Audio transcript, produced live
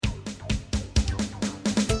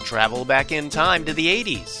travel back in time to the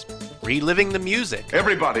 80s, reliving the music.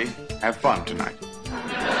 Everybody have fun tonight.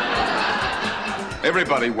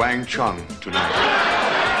 Everybody Wang Chung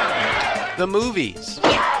tonight. The movies.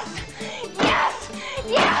 Yes! Yes!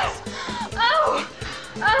 Yes! Oh!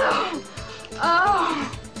 Oh!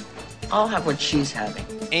 Oh! I'll have what she's having.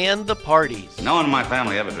 And the parties. No one in my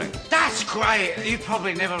family ever drinks. That's great. You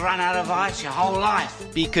probably never run out of ice your whole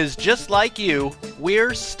life. Because just like you,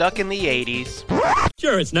 we're stuck in the 80s.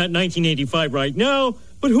 Sure, it's not 1985 right now,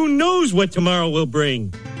 but who knows what tomorrow will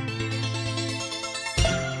bring.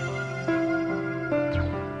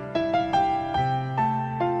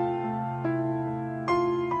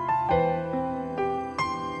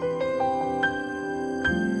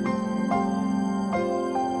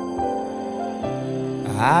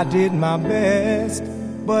 I did my best,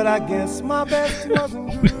 but I guess my best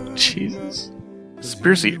wasn't good. Jesus.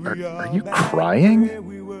 Spearsy, are you crying?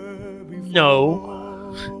 No.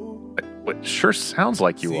 It sure sounds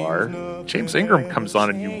like you are. James Ingram comes on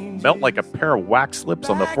and you melt like a pair of wax lips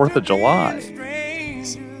on the 4th of July.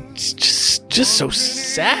 It's just so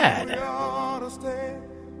sad.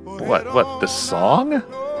 What, the song?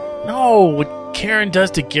 No, what Karen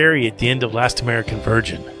does to Gary at the end of Last American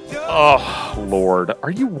Virgin. Oh, Lord.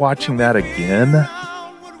 Are you watching that again?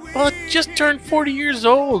 Well, it just turned 40 years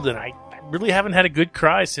old, and I really haven't had a good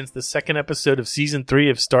cry since the second episode of Season 3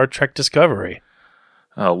 of Star Trek Discovery.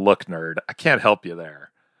 Oh, look, nerd. I can't help you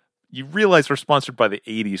there. You realize we're sponsored by the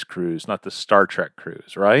 80s cruise, not the Star Trek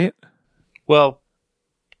cruise, right? Well,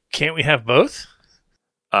 can't we have both?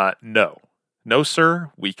 No. No,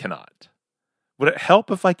 sir, we cannot. Would it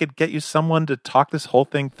help if I could get you someone to talk this whole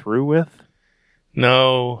thing through with?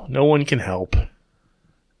 No, no one can help.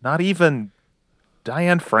 Not even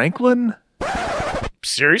Diane Franklin?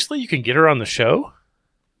 Seriously? You can get her on the show?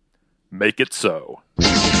 Make it so. I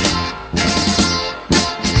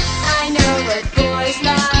know what boys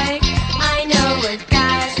like. I know what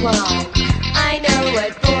guys want. I know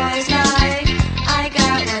what boys like. I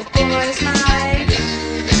got what boys like.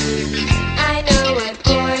 I know what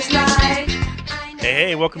boys like.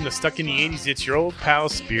 Hey, welcome to Stuck in the 80s. It's your old pal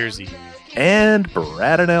Spearsy. And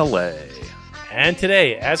Brad in L.A. And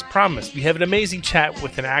today, as promised, we have an amazing chat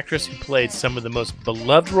with an actress who played some of the most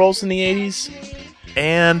beloved roles in the 80s.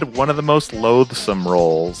 And one of the most loathsome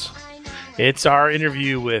roles. It's our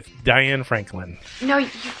interview with Diane Franklin. No,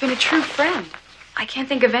 you've been a true friend. I can't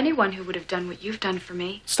think of anyone who would have done what you've done for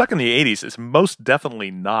me. Stuck in the 80s is most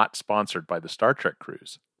definitely not sponsored by the Star Trek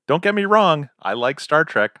cruise. Don't get me wrong, I like Star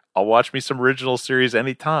Trek. I'll watch me some original series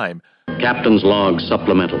anytime. Captain's Log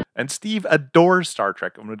Supplemental. And Steve adores Star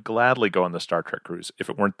Trek and would gladly go on the Star Trek cruise if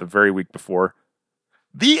it weren't the very week before.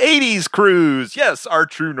 The 80s Cruise! Yes, our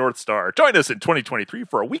true North Star. Join us in 2023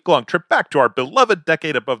 for a week-long trip back to our beloved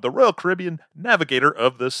decade above the Royal Caribbean, Navigator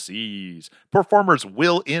of the Seas. Performers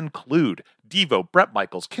will include Devo, Bret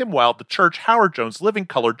Michaels, Kim Wilde, The Church, Howard Jones, Living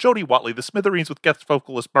Colour, Jody Watley, The Smithereens with guest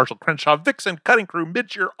vocalist Marshall Crenshaw, Vixen, Cutting Crew,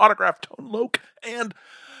 Midyear, Autograph, Tone Loc, and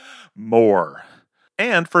more.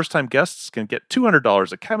 And first-time guests can get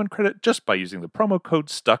 $200 of cabin credit just by using the promo code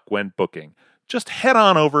STUCK when booking. Just head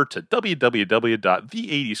on over to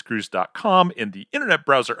www.the80scruise.com in the internet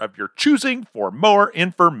browser of your choosing for more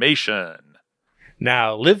information.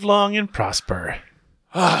 Now, live long and prosper.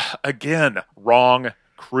 Again, wrong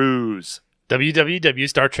cruise.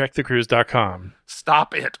 www.StarTrekTheCruise.com.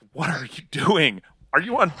 Stop it. What are you doing? Are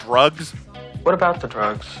you on drugs? What about the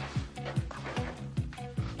drugs?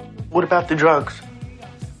 What about the drugs?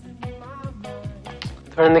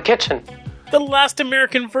 They're in the kitchen. The Last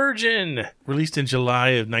American Virgin, released in July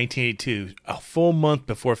of 1982, a full month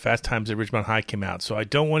before Fast Times at Ridgemont High came out. So I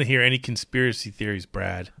don't want to hear any conspiracy theories,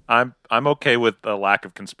 Brad. I'm okay with the lack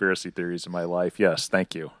of conspiracy theories in my life. Yes,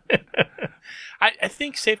 thank you. I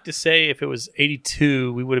think safe to say if it was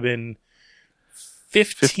 82, we would have been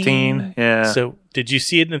 15. Yeah. So did you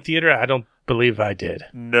see it in the theater? I don't believe I did.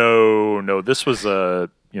 No. This was a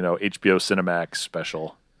HBO Cinemax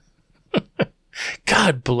special.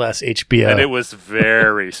 God bless HBO. And it was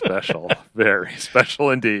very special. Very special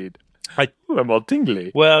indeed. I'm all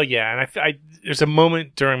tingly. Well, yeah, and I there's a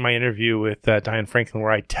moment during my interview with Diane Franklin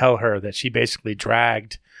where I tell her that she basically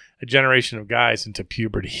dragged a generation of guys into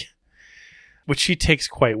puberty, which she takes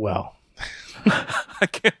quite well. I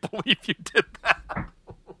can't believe you did that. I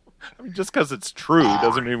mean, just because it's true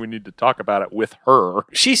doesn't mean we need to talk about it with her.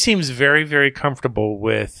 She seems very, very comfortable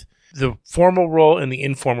with the formal role and the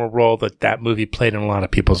informal role that movie played in a lot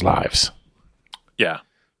of people's lives. Yeah,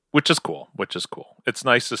 which is cool. It's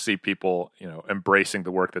nice to see people, embracing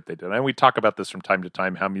the work that they did. And we talk about this from time to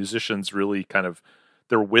time, how musicians really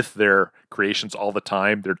they're with their creations all the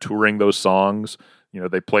time. They're touring those songs.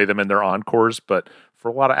 They play them in their encores, but for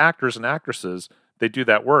a lot of actors and actresses, they do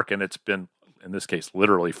that work, and it's been, in this case,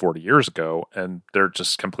 literally 40 years ago, and they're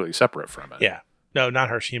just completely separate from it. Yeah. No, not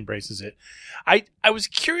her. She embraces it. I was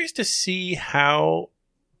curious to see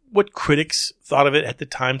what critics thought of it at the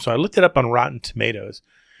time, so I looked it up on Rotten Tomatoes.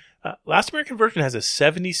 Last American Virgin has a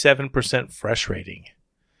 77% fresh rating,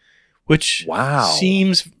 which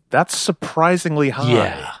seems... That's surprisingly high.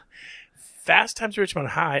 Yeah. Fast Times at Ridgemont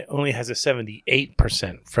High only has a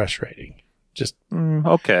 78% fresh rating. Just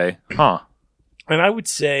okay. Huh. And I would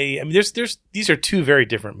say, I mean, these are two very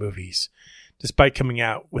different movies, despite coming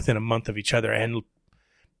out within a month of each other and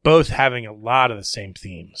both having a lot of the same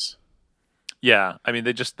themes. Yeah. I mean,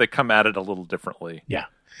 they come at it a little differently. Yeah.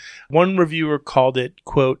 One reviewer called it,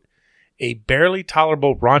 quote, a barely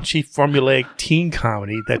tolerable, raunchy, formulaic teen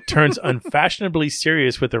comedy that turns unfashionably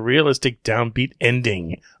serious with a realistic downbeat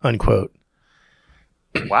ending, unquote.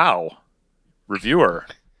 Wow. Reviewer.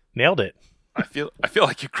 Nailed it. I feel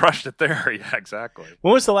like you crushed it there. Yeah, exactly.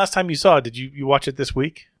 When was the last time you saw it? Did you watch it this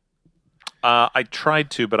week? I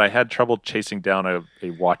tried to, but I had trouble chasing down a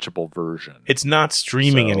watchable version. It's not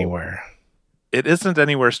streaming anywhere. It isn't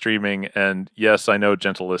anywhere streaming, and yes, I know,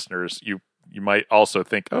 gentle listeners, you might also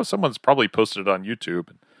think, oh, someone's probably posted it on YouTube.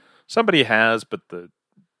 Somebody has, but the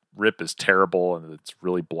rip is terrible, and it's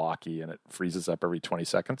really blocky, and it freezes up every 20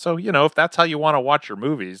 seconds. So, if that's how you want to watch your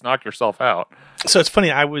movies, knock yourself out. So it's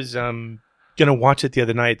funny, I was going to watch it the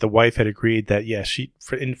other night. The wife had agreed that,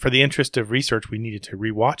 for the interest of research, we needed to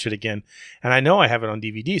rewatch it again. And I know I have it on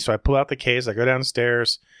DVD, so I pull out the case, I go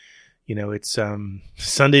downstairs. It's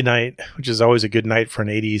Sunday night, which is always a good night for an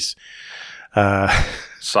 80s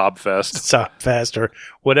Sob fest or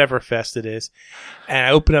whatever fest it is. And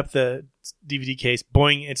I open up the DVD case.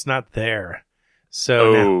 Boing, it's not there.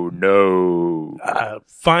 So no.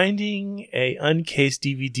 Finding a uncased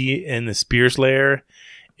DVD in the Spears lair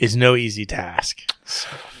is no easy task.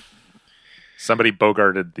 Somebody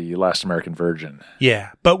bogarted the Last American Virgin. Yeah,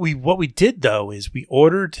 but what we did though is we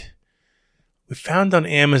found on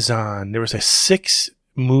Amazon there was a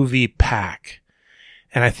 6-movie pack.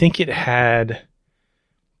 And I think it had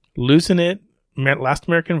Losing It, Last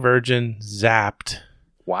American Virgin, Zapped.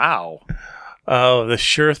 Wow. Oh, The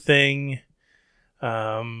Sure Thing.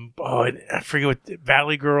 I forget what,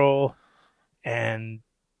 Valley Girl, and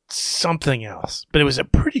something else. But it was a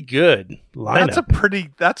pretty good lineup.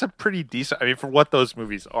 That's a pretty decent. I mean, for what those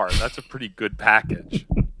movies are, that's a pretty good package.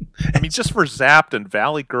 I mean, just for Zapped and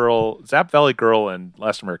Valley Girl, and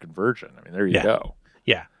Last American Virgin. I mean, there you go.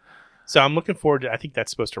 Yeah. So I'm looking forward to. I think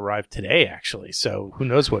that's supposed to arrive today, actually. So who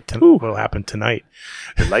knows what will happen tonight?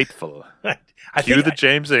 Delightful. Cue the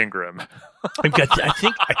James Ingram.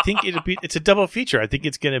 I think it's a double feature. I think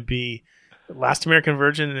it's going to be Last American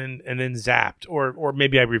Virgin and then Zapped, or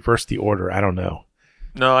maybe I reverse the order. I don't know.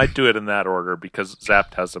 No, I do it in that order because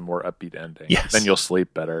Zapped has a more upbeat ending. Yes. Then you'll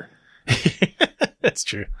sleep better. That's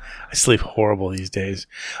true. I sleep horrible these days.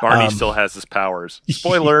 Barney still has his powers.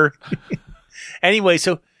 Spoiler. Anyway,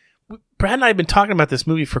 so Brad and I have been talking about this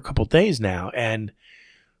movie for a couple days now, and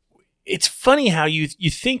it's funny how you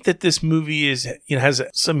think that this movie has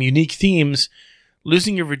some unique themes.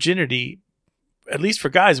 Losing your virginity, at least for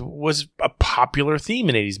guys, was a popular theme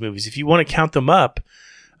in 80s movies. If you want to count them up,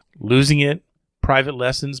 Losing It, Private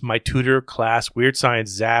Lessons, My Tutor, Class, Weird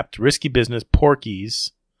Science, Zapped, Risky Business,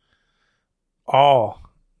 Porky's, all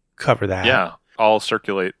cover that. Yeah, all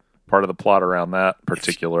circulate part of the plot around that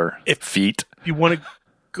particular feat. If you want to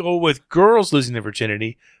go with girls losing their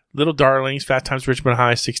virginity, Little Darlings, Fast Times at Ridgemont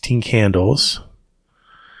High, 16 Candles.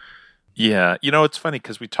 Yeah, it's funny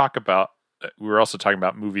because we were also talking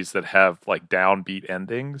about movies that have like downbeat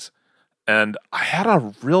endings, and I had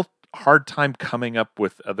a real hard time coming up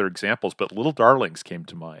with other examples, but Little Darlings came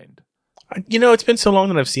to mind. It's been so long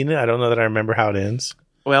that I've seen it, I don't know that I remember how it ends.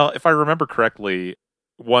 Well, if I remember correctly,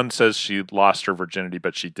 one says she lost her virginity,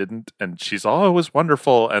 but she didn't. And she's, it was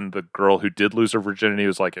wonderful. And the girl who did lose her virginity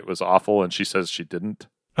was like, it was awful. And she says she didn't.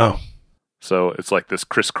 Oh. So it's like this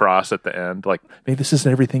crisscross at the end. Like, maybe this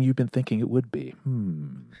isn't everything you've been thinking it would be.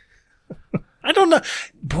 I don't know.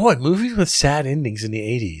 Boy, movies with sad endings in the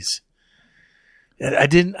 80s. I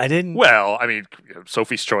didn't. Well, I mean,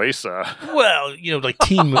 Sophie's Choice. Well, like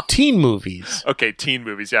teen movies. Okay, teen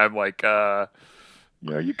movies. Yeah, I'm like,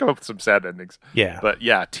 you come up with some sad endings. Yeah. But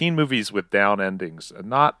yeah, teen movies with down endings. And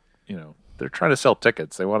not, they're trying to sell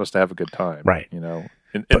tickets. They want us to have a good time. Right.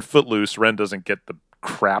 In Footloose, Ren doesn't get the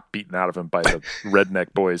crap beaten out of him by the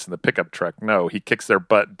redneck boys in the pickup truck. No, he kicks their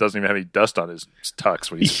butt, doesn't even have any dust on his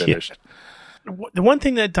tux when he's finished. The one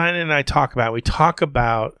thing that Dinah and I talk about, we talk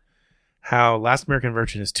about how Last American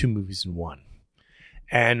Virgin is 2 movies in one.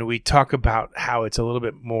 and we talk about how it's a little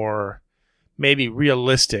bit more maybe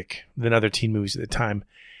realistic than other teen movies at the time.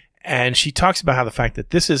 And she talks about how the fact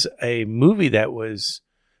that this is a movie that was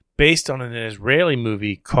based on an Israeli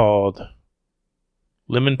movie called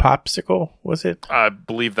Lemon Popsicle, was it? I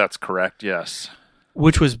believe that's correct, yes.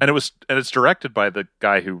 Which was... And it's directed by the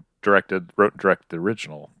guy who wrote and directed the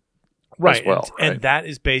original right, as well. And that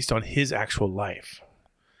is based on his actual life.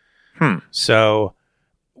 So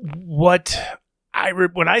what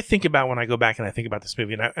when I think about, when I go back and I think about this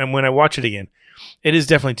movie, and when I watch it again, it is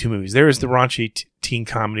definitely two movies. There is the raunchy teen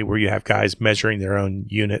comedy where you have guys measuring their own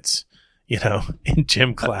units, in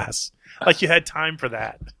gym class. Like you had time for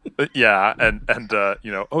that. Yeah, and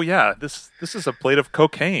oh yeah, this is a plate of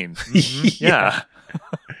cocaine. Mm-hmm. Yeah.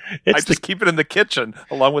 I just keep it in the kitchen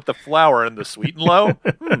along with the flour and the sweet and low.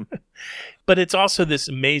 But it's also this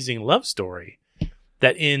amazing love story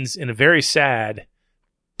that ends in a very sad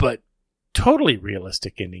but totally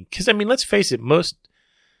realistic ending. Because let's face it, most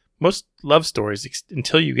love stories,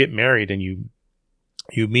 until you get married and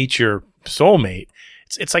you meet your soulmate,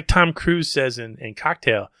 it's like Tom Cruise says in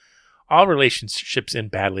Cocktail, all relationships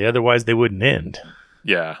end badly, otherwise they wouldn't end.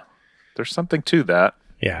 Yeah, there's something to that.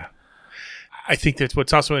 Yeah. I think that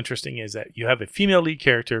what's also interesting is that you have a female lead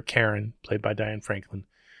character, Karen, played by Diane Franklin,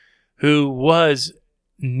 who was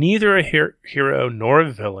neither a hero nor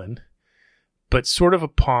a villain, but sort of a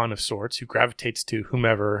pawn of sorts who gravitates to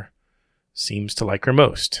whomever seems to like her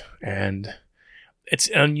most. And it's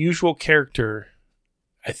an unusual character,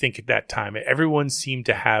 I think, at that time. Everyone seemed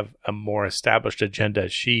to have a more established agenda.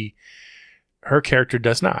 Her character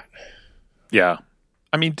does not. Yeah.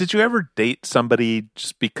 Did you ever date somebody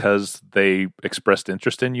just because they expressed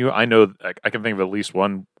interest in you? I know I can think of at least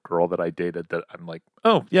one girl that I dated that I'm like,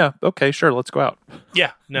 oh, yeah, okay, sure, let's go out.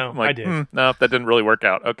 Yeah, no, I did. No, that didn't really work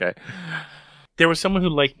out. Okay. There was someone who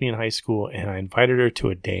liked me in high school, and I invited her to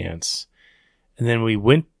a dance. And then we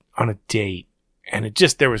went on a date, and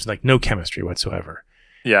there was like no chemistry whatsoever.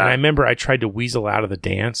 Yeah. And I remember I tried to weasel out of the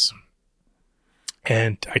dance.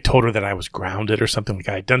 And I told her that I was grounded or something. Like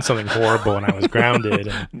I had done something horrible and I was grounded.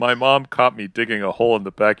 And my mom caught me digging a hole in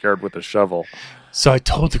the backyard with a shovel. So I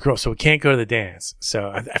told the girl, so we can't go to the dance.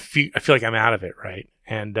 So I feel like I'm out of it, right?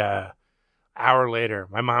 And hour later,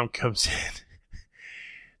 my mom comes in.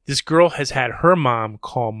 This girl has had her mom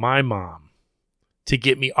call my mom to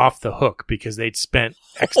get me off the hook because they'd spent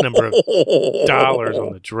X number of dollars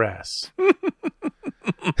on the dress.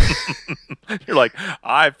 You're like,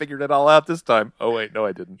 I figured it all out this time. Oh, wait, no,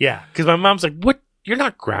 I didn't. Yeah, because my mom's like, what? You're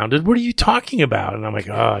not grounded. What are you talking about? And I'm like,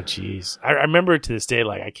 oh, geez. I remember it to this day.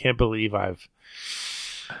 Like, I can't believe I've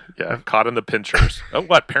caught in the pinchers. Oh,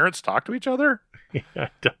 what? Parents talk to each other? Yeah,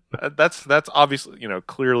 that's obviously,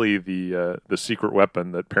 clearly the secret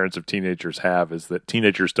weapon that parents of teenagers have is that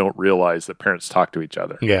teenagers don't realize that parents talk to each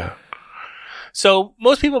other. Yeah. So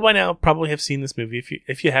most people by now probably have seen this movie.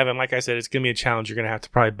 If you haven't, like I said, it's going to be a challenge. You're going to have to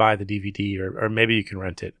probably buy the DVD or maybe you can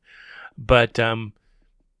rent it. But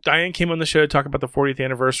Diane came on the show to talk about the 40th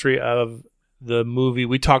anniversary of the movie.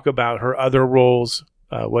 We talk about her other roles,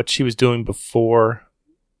 what she was doing before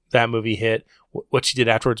that movie hit, what she did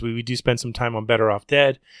afterwards. We do spend some time on Better Off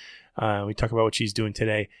Dead. We talk about what she's doing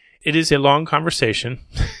today. It is a long conversation.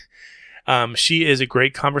 She is a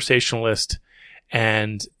great conversationalist.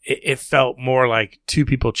 And it felt more like two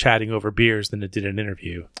people chatting over beers than it did an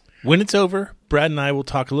interview. When it's over, Brad and I will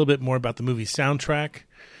talk a little bit more about the movie soundtrack.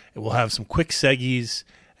 And we'll have some quick seggies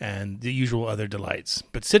and the usual other delights.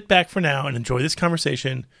 But sit back for now and enjoy this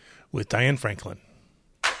conversation with Diane Franklin.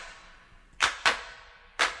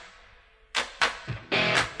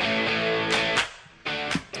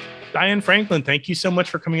 Diane Franklin, thank you so much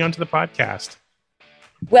for coming onto the podcast.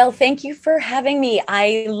 Well, thank you for having me.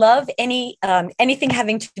 I love anything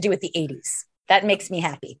having to do with the 80s. That makes me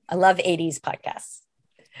happy. I love 80s podcasts.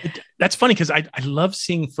 That's funny because I love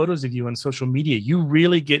seeing photos of you on social media. You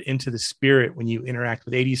really get into the spirit when you interact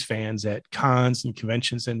with 80s fans at cons and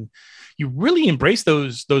conventions, and you really embrace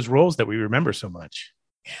those roles that we remember so much.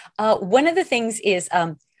 One of the things is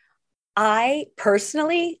I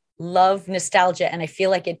personally love nostalgia, and I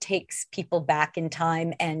feel like it takes people back in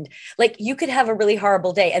time. And like you could have a really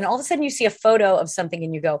horrible day and all of a sudden you see a photo of something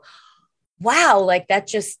and you go, wow, like that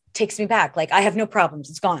just takes me back. Like I have no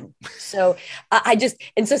problems. It's gone. So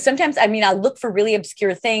so sometimes, I look for really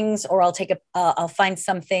obscure things, or I'll find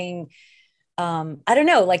something. I don't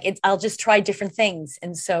know, I'll just try different things.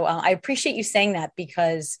 And so I appreciate you saying that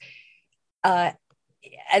because at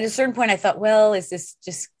a certain point I thought, well, is this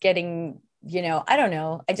just getting, I don't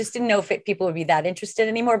know. I just didn't know if people would be that interested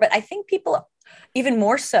anymore. But I think people even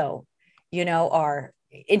more so, are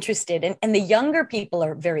interested. And the younger people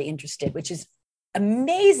are very interested, which is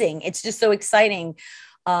amazing. It's just so exciting.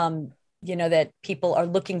 That people are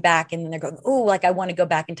looking back and then they're going, oh, like I want to go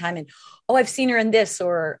back in time and, oh, I've seen her in this,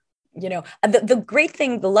 or, the great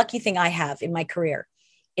thing, the lucky thing I have in my career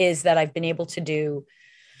is that I've been able to do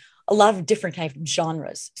a lot of different kind of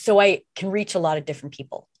genres. So I can reach a lot of different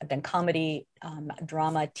people. I've done comedy,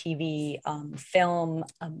 drama, TV, film,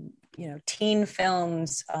 teen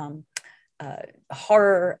films,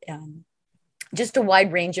 horror, just a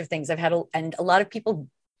wide range of things. I've had, and a lot of people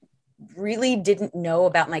really didn't know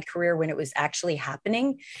about my career when it was actually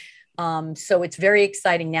happening. So it's very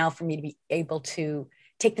exciting now for me to be able to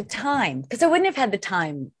take the time, because I wouldn't have had the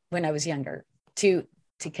time when I was younger to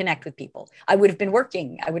connect with people. I would have been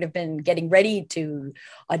working. I would have been getting ready to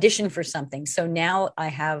audition for something. So now I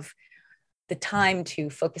have the time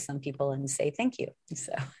to focus on people and say thank you.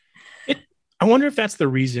 So I wonder if that's the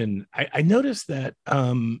reason. I noticed that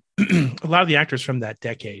a lot of the actors from that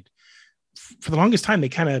decade, for the longest time, they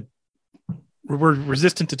kind of were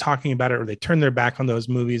resistant to talking about it, or they turned their back on those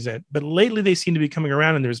movies. But lately they seem to be coming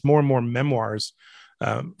around, and there's more and more memoirs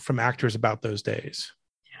from actors about those days.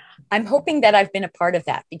 I'm hoping that I've been a part of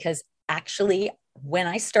that, because actually when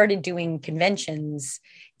I started doing conventions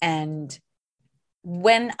and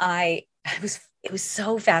when it was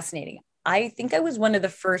so fascinating. I think I was one of the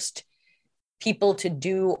first people to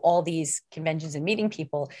do all these conventions and meeting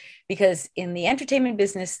people, because in the entertainment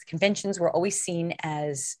business, conventions were always seen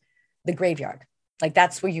as the graveyard. Like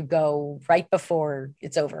that's where you go right before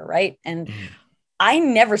it's over. Right. And I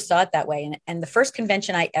never saw it that way. And the first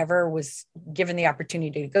convention I ever was given the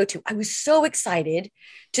opportunity to go to, I was so excited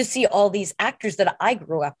to see all these actors that I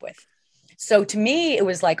grew up with. So to me, it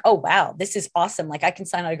was like, oh, wow, this is awesome. Like I can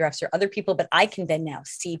sign autographs for other people, but I can then now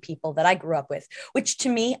see people that I grew up with, which to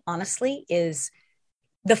me, honestly, is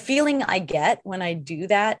the feeling I get when I do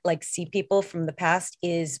that, like see people from the past,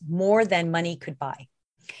 is more than money could buy.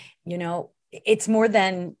 It's more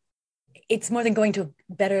than going to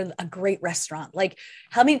a great restaurant. Like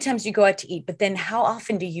how many times do you go out to eat, but then how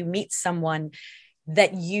often do you meet someone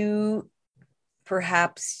that you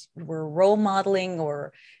perhaps were role modeling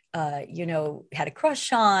or, had a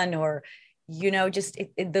crush on, or,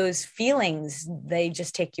 those feelings, they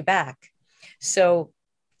just take you back. So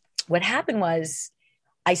what happened was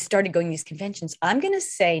I started going to these conventions. I'm going to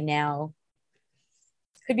say now,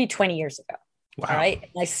 could be 20 years ago. Wow. All right.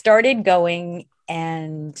 I started going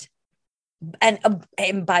and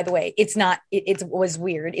by the way, it was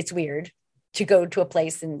weird. It's weird to go to a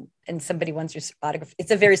place and somebody wants your autograph.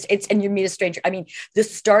 And you meet a stranger. I mean, the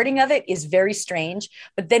starting of it is very strange,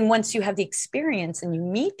 but then once you have the experience and you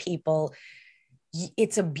meet people,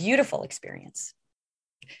 it's a beautiful experience.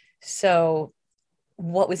 So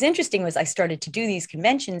what was interesting was I started to do these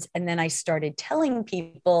conventions, and then I started telling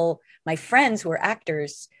people, my friends who are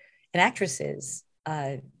actors and actresses,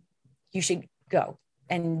 you should go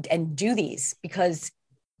and do these, because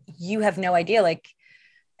you have no idea like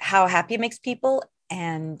how happy it makes people.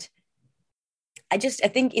 And I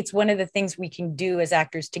think it's one of the things we can do as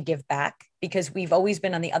actors to give back, because we've always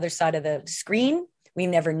been on the other side of the screen. We've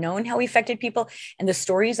never known how we affected people. And the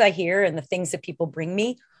stories I hear and the things that people bring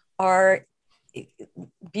me are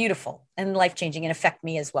beautiful and life-changing and affect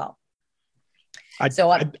me as well.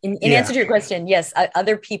 In answer to your question, yes,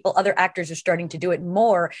 other actors are starting to do it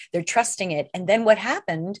more. They're trusting it. And then what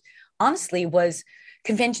happened, honestly, was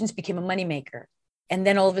conventions became a moneymaker. And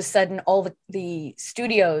then all of a sudden, all the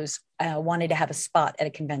studios wanted to have a spot at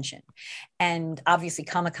a convention. And obviously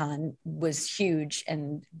Comic-Con was huge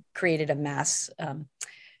and created a mass,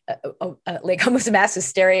 like almost a mass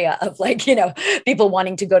hysteria of people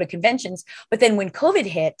wanting to go to conventions. But then when COVID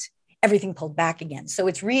hit, everything pulled back again. So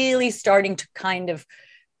it's really starting to kind of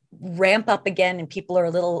ramp up again, and people are a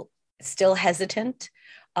little still hesitant.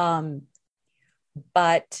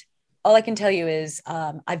 But all I can tell you is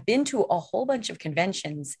I've been to a whole bunch of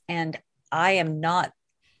conventions, and I am not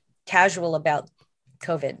casual about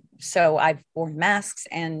COVID. So I've worn masks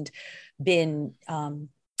and been,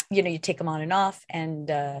 you take them on and off, and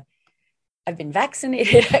I've been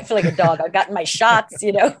vaccinated. I feel like a dog. I've gotten my shots,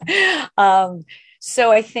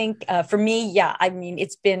 So I think for me, yeah, I mean,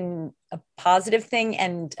 it's been a positive thing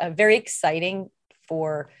and very exciting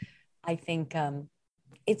I think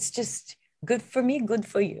it's just good for me, good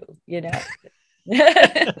for you, Well,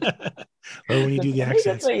 when you do the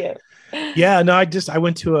accents. Yeah, no, I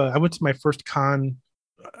went to my first con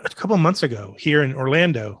a couple of months ago here in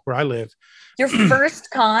Orlando, where I live. Your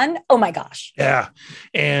first con? Oh my gosh. Yeah.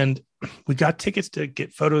 And we got tickets to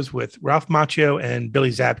get photos with Ralph Macchio and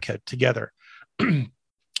Billy Zabka together. And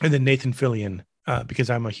then Nathan Fillion, because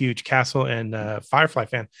I'm a huge Castle and Firefly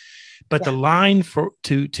fan. But the line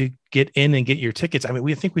to get in and get your tickets, I mean,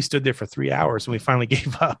 we think we stood there for 3 hours and we finally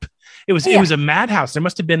gave up. It was a madhouse. There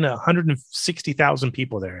must have been 160,000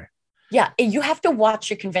 people there. Yeah, you have to watch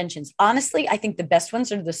your conventions. Honestly, I think the best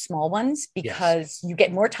ones are the small ones because you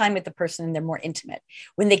get more time with the person and they're more intimate.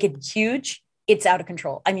 When they get huge, it's out of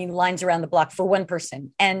control. I mean, lines around the block for one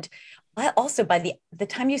person. And also by the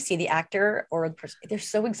time you see the actor or the person, they're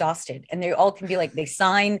so exhausted and they all can be like, they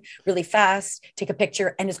sign really fast, take a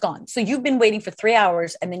picture and it's gone. So you've been waiting for 3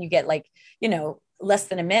 hours and then you get like, less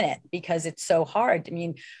than a minute because it's so hard. I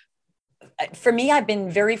mean, for me, I've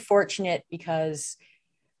been very fortunate because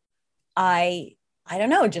I don't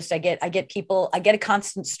know, just I get people, I get a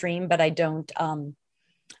constant stream, but I don't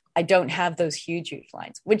have those huge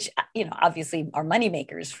lines, which, obviously are money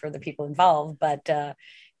makers for the people involved, but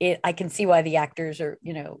I can see why the actors are,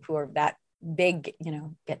 who are that big,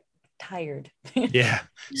 get tired. Yeah.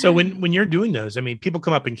 So when you're doing those, I mean, people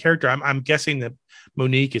come up in character. I'm guessing that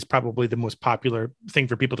Monique is probably the most popular thing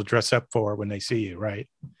for people to dress up for when they see you, right?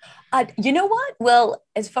 You know what? Well,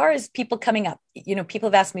 as far as people coming up, people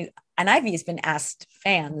have asked me, and I've even asked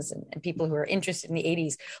fans and people who are interested in the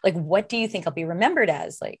 80s, like, what do you think I'll be remembered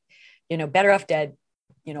as? Like, Better Off Dead,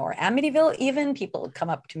 or Amityville, even people come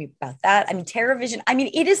up to me about that. I mean, TerrorVision. I mean,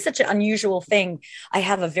 it is such an unusual thing. I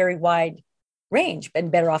have a very wide range,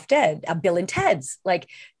 and Better Off Dead, Bill and Ted's. Like,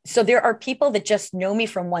 so there are people that just know me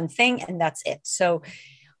from one thing, and that's it. So,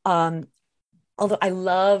 although I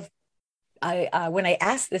love, when I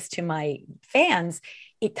asked this to my fans,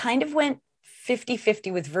 it kind of went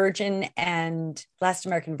 50-50 with Virgin and Last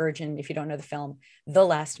American Virgin. If you don't know the film, The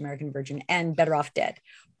Last American Virgin and Better Off Dead.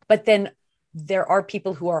 But then there are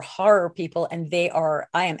people who are horror people and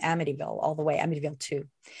I am Amityville all the way, Amityville 2.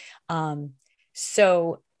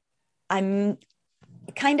 So I'm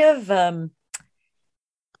kind of,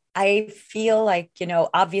 I feel like,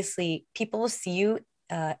 obviously people will see you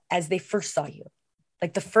as they first saw you.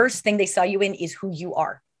 Like the first thing they saw you in is who you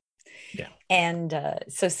are. Yeah. And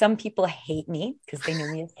so some people hate me because they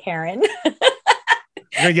know me as Karen.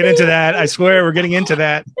 We're going to get into that. I swear we're getting into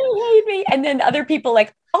that. They hate me. And then other people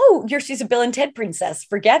like, oh, she's a Bill and Ted princess.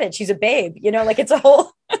 Forget it. She's a babe. Like it's a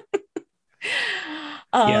whole.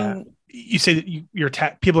 Yeah. You say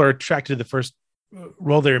that people are attracted to the first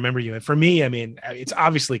role they remember you. And for me, I mean, it's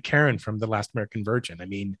obviously Karen from The Last American Virgin. I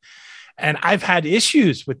mean, and I've had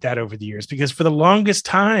issues with that over the years because for the longest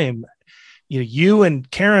time, you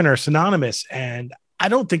and Karen are synonymous. And I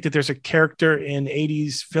don't think that there's a character in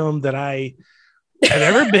 80s film that I have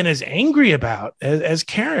ever been as angry about as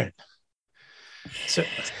Karen. So,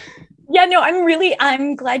 yeah, no,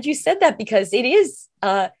 I'm glad you said that because it is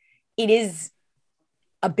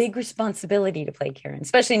a big responsibility to play Karen,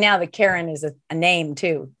 especially now that Karen is a name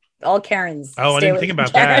too. All Karens. Oh, I didn't think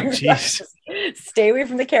about that. Jeez. Stay away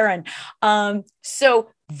from the Karen. So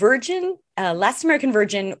Virgin, Last American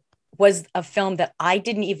Virgin was a film that I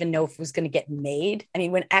didn't even know if it was going to get made. I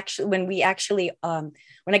mean, when I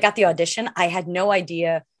got the audition, I had no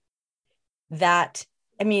idea that,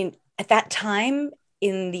 I mean, at that time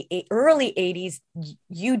in the early 80s,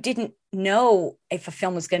 you didn't know if a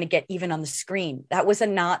film was going to get even on the screen. That was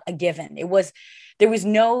not a given. There was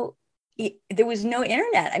no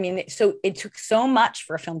internet. I mean, so it took so much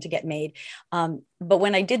for a film to get made. But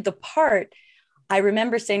when I did the part, I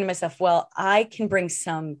remember saying to myself, well, I can bring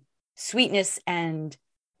some sweetness and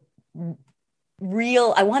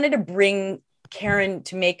I wanted to bring Karen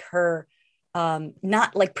to make her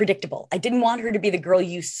not like predictable. I didn't want her to be the girl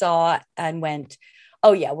you saw and went,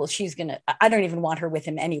 oh yeah, well, I don't even want her with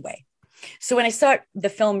him anyway. So when I saw the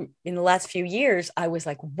film in the last few years, I was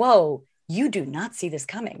like, whoa, you do not see this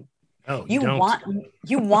coming. Oh, you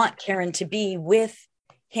want Karen to be with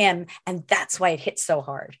him. And that's why it hit so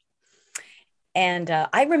hard. And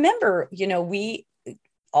I remember,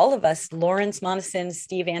 all of us, Lawrence Monason,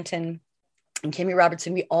 Steve Anton, and Kimmy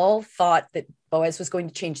Robertson, we all thought that Boaz was going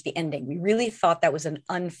to change the ending. We really thought that was an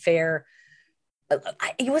unfair.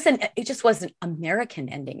 It just wasn't American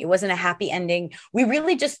ending. It wasn't a happy ending. We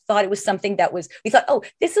really just thought it was something we thought, oh,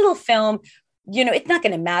 this little film, it's not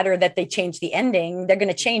going to matter that they change the ending. They're going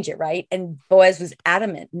to change it, right? And Boaz was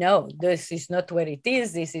adamant. No, this is not what it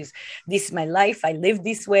is. This is my life. I live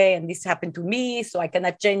this way, and this happened to me, so I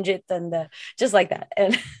cannot change it. And just like that.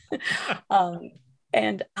 And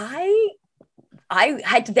and I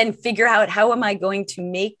had to then figure out how am I going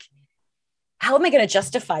to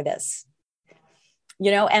justify this?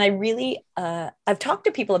 And I really, I've talked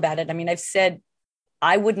to people about it. I mean, I've said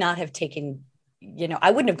I would not have taken. I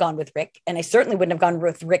wouldn't have gone with Rick, and I certainly wouldn't have gone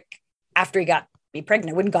with Rick after he got me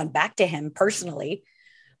pregnant. I wouldn't have gone back to him personally.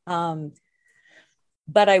 But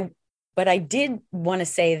But I did want to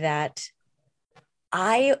say that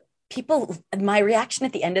my reaction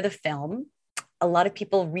at the end of the film, a lot of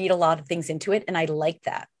people read a lot of things into it, and I like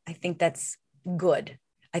that. I think that's good.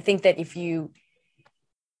 I think that if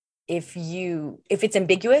it's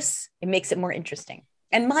ambiguous, it makes it more interesting.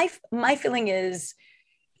 And my feeling is,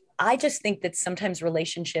 I just think that sometimes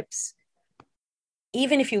relationships,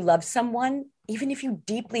 even if you love someone, even if you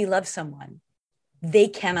deeply love someone, they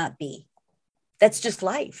cannot be. That's just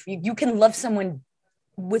life. You can love someone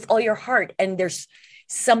with all your heart, and there's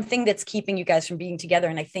something that's keeping you guys from being together.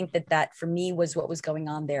 And I think that for me was what was going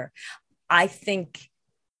on there. I think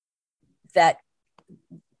that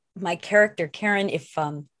my character, Karen, if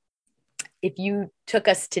you took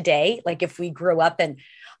us today, like if we grew up and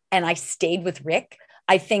I stayed with Rick,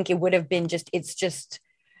 I think it would have been it's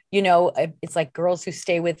like girls who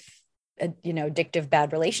stay with, addictive,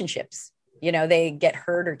 bad relationships. They get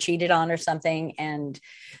hurt or cheated on or something, and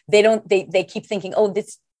they keep thinking, oh,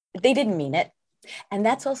 they didn't mean it. And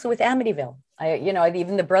that's also with Amityville.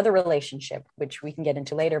 Even the brother relationship, which we can get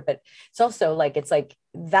into later, but it's also like,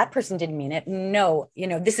 that person didn't mean it. No,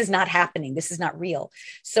 this is not happening. This is not real.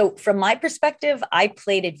 So from my perspective, I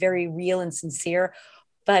played it very real and sincere,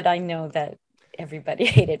 but I know that everybody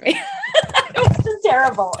hated me. It was just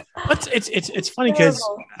terrible. It's funny because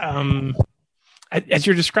as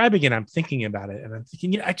you're describing it, I'm thinking about it, and I'm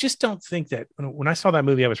thinking, I just don't think that when I saw that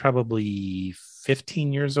movie, I was probably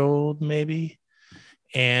 15 years old, maybe.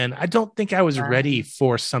 And I don't think I was ready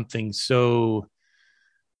for something so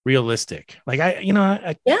realistic. Like I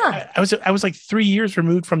was like 3 years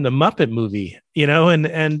removed from the Muppet movie,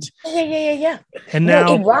 and yeah. And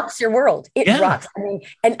now it rocks your world. It rocks. I mean,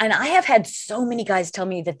 and I have had so many guys tell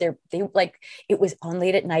me that they like it was on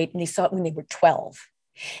late at night and they saw it when they were 12.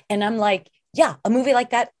 And I'm like, yeah, a movie like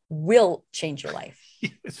that will change your life.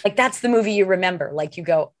 Yes. Like that's the movie you remember. Like you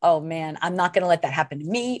go, oh man, I'm not going to let that happen to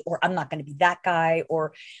me, or I'm not going to be that guy,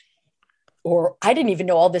 or I didn't even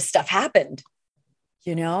know all this stuff happened,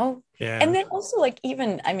 Yeah. And then also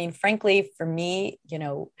frankly, for me,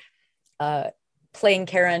 playing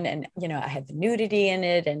Karen, and I had the nudity in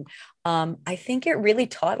it, and I think it really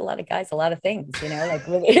taught a lot of guys a lot of things, really.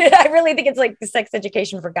 I really think it's like the sex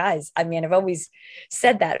education for guys. I mean, I've always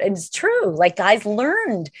said that, and it's true. Like guys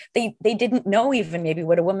learned, they didn't know even maybe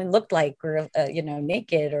what a woman looked like, or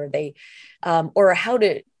naked, or they or how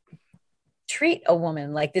to treat a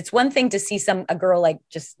woman. Like it's one thing to see a girl like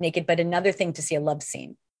just naked, but another thing to see a love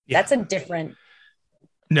scene. Yeah. That's a different.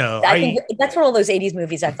 No, I think that's what all those 80s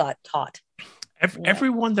movies I thought taught.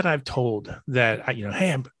 Everyone that I've told that,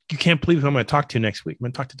 hey, you can't believe who I'm going to talk to next week. I'm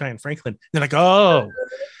going to talk to Diane Franklin. They're like, oh,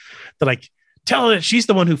 they're like, tell her that she's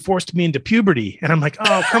the one who forced me into puberty. And I'm like,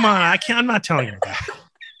 oh, come on. I'm not telling her that.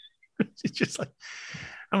 It's just like,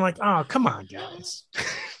 I'm like, oh, come on, guys.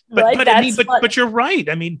 But you're right.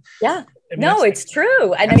 I mean, yeah, no, it's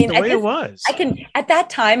true. And I mean, the way it was. At that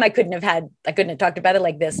time, I couldn't have talked about it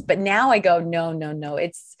like this, but now I go, no.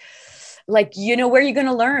 It's like, where you're going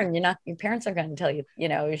to learn. Your parents are going to tell you,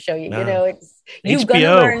 show you, you're going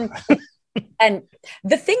to learn. And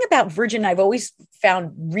the thing about Virgin, I've always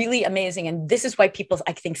found really amazing. And this is why people,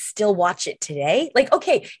 I think, still watch it today. Like,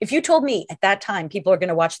 okay, if you told me at that time, people are going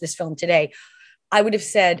to watch this film today, I would have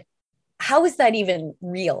said, how is that even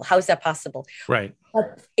real? How is that possible? Right.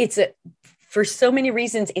 But for so many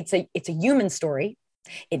reasons, it's a human story.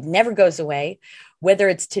 It never goes away. Whether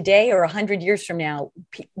it's today or 100 years from now,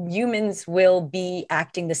 humans will be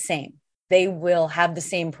acting the same. They will have the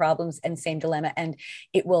same problems and same dilemma, and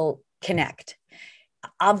it will connect.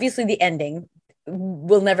 Obviously, the ending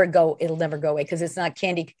will never go. It'll never go away because it's not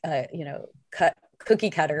cookie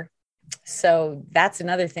cutter. So that's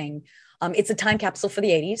another thing. It's a time capsule for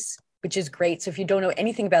the 80s, which is great. So if you don't know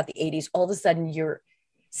anything about the 80s, all of a sudden you're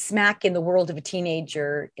smack in the world of a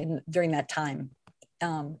teenager during that time.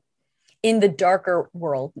 In the darker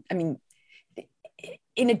world, I mean,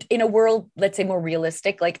 in a world, let's say, more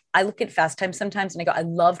realistic. Like I look at Fast Times sometimes and I go, I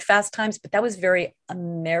loved Fast Times, but that was very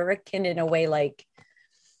American in a way. Like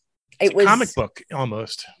it was a comic book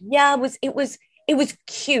almost. Yeah, it was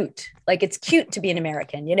cute. Like it's cute to be an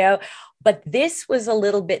American, but this was a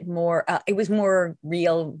little bit more, it was more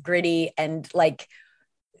real, gritty, and like,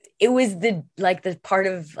 it was the part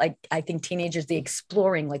of like, I think teenagers, the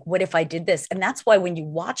exploring, like, what if I did this? And that's why when you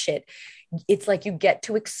watch it, it's like you get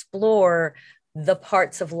to explore the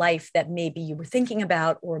parts of life that maybe you were thinking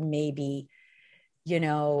about, or maybe,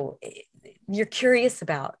 you're curious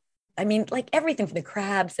about. I mean, like everything from the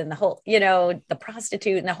crabs and the whole, the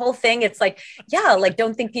prostitute and the whole thing. It's like, yeah, like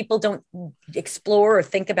don't think people don't explore or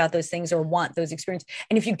think about those things or want those experiences.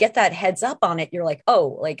 And if you get that heads up on it, you're like,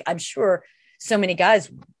 oh, like I'm sure so many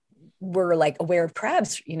guys were like aware of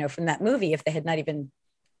crabs, you know, from that movie if they had not even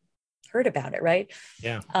heard about it, right?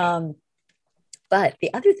 Yeah. But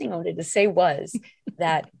the other thing I wanted to say was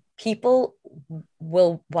that people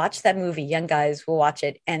will watch that movie, young guys will watch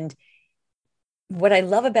it. And what I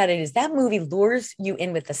love about it is that movie lures you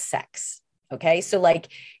in with the sex. Okay. So like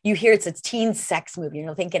you hear it's a teen sex movie and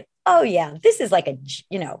you're thinking, oh yeah, this is like a,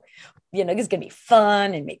 you know, this is going to be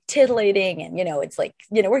fun and make titillating. And, you know, it's like,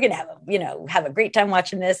 you know, we're going to have a great time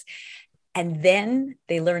watching this. And then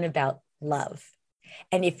they learn about love.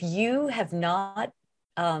 And if you have not,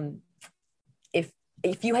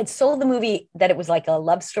 if you had sold the movie that it was like a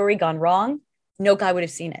love story gone wrong, no guy would have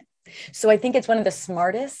seen it. So I think it's one of the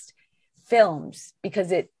smartest films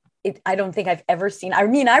because I don't think I've ever seen, I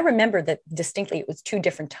mean, I remember that distinctly it was two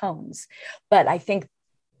different tones, but I think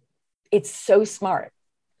it's so smart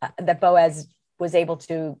that Boaz was able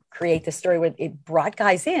to create the story where it brought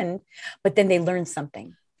guys in, but then they learned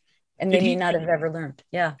something and they may not have ever learned.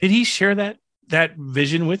 Yeah. Did he share that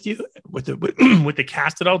vision with you, with the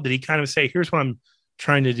cast at all? Did he kind of say, here's what I'm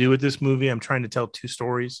trying to do with this movie? I'm trying to tell two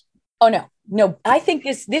stories. Oh, no. I think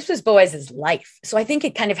this was Boaz's life. So I think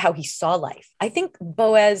it kind of how he saw life. I think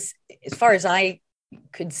Boaz, as far as I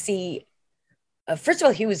could see, first of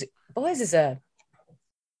all, Boaz is a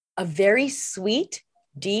very sweet,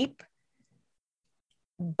 deep,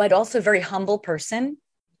 but also very humble person.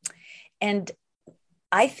 And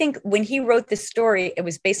I think when he wrote this story, it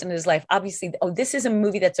was based on his life. Obviously, this is a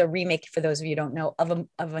movie that's a remake, for those of you who don't know,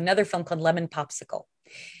 of another film called Lemon Popsicle.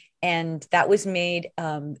 And that was made,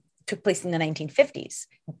 took place in the 1950s.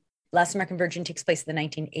 Last American Virgin takes place in the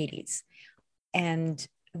 1980s. And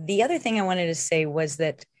the other thing I wanted to say was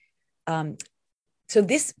that, so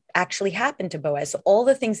this actually happened to Boaz. So all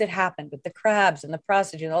the things that happened with the crabs and the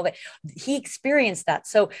prostitute and all that, he experienced that.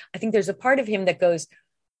 So I think there's a part of him that goes,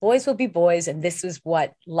 boys will be boys, and this is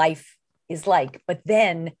what life is like. But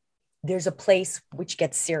then there's a place which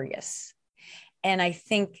gets serious. And I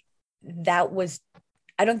think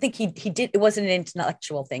I don't think he did, it wasn't an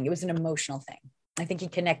intellectual thing. It was an emotional thing. I think he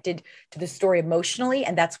connected to the story emotionally,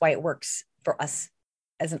 and that's why it works for us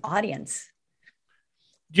as an audience.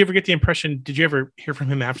 Did you ever get the impression, did you ever hear from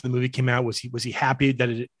him after the movie came out? Was he happy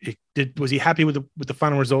that was he happy with the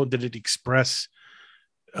final result? Did it express,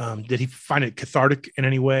 did he find it cathartic in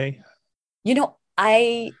any way? You know,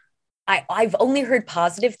 I've only heard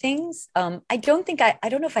positive things. I don't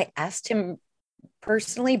know if I asked him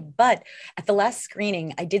personally, but at the last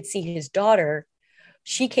screening, I did see his daughter.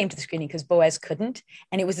 She came to the screening because Boaz couldn't.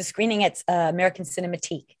 And it was a screening at American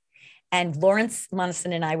Cinematheque. And Lawrence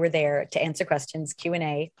Monason and I were there to answer questions,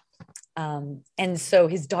 Q&A. And so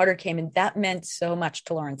his daughter came, and that meant so much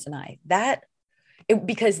to Lawrence and I.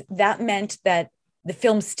 Because that meant that the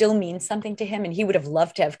film still means something to him, and he would have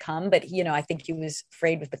loved to have come, but I think he was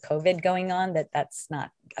afraid with the COVID going on that's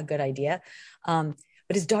not a good idea. But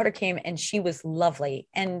his daughter came, and she was lovely.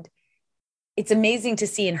 And it's amazing to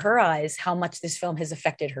see in her eyes how much this film has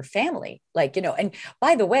affected her family. And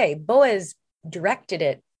by the way, Boaz directed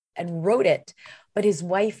it and wrote it, but his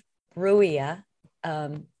wife, Ruia,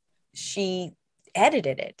 she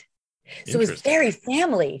edited it. So it was very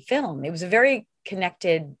family film. It was a very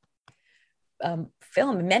connected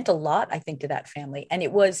film. It meant a lot, I think, to that family. And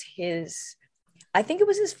it was his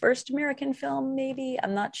first American film, maybe.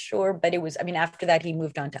 I'm not sure, but after that, he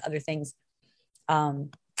moved on to other things.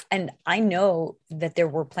 And I know that there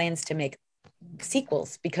were plans to make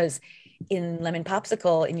sequels because in Lemon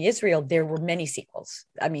Popsicle in Israel, there were many sequels.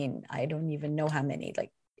 I don't even know how many,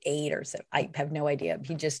 like 8 or so. I have no idea.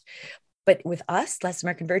 But with us, Last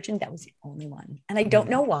American Virgin, that was the only one. And I don't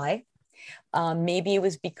know why. Maybe it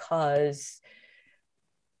was because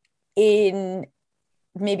in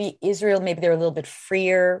maybe Israel, maybe they're a little bit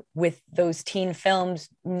freer with those teen films,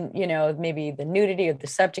 maybe the nudity of the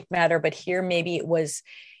subject matter. But here, maybe it was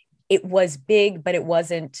big, but it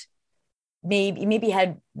wasn't. Maybe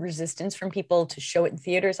had resistance from people to show it in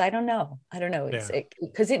theaters. I don't know.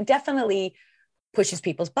 Because it definitely pushes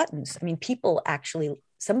people's buttons.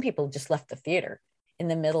 Some people just left the theater in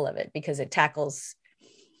the middle of it because it tackles,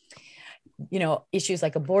 issues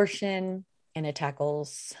like abortion, and it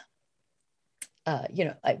tackles,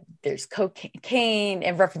 there's cocaine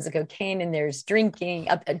and reference to cocaine, and there's drinking.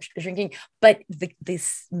 But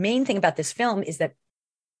this main thing about this film is that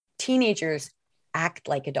teenagers act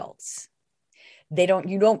like adults.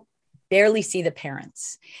 You don't barely see the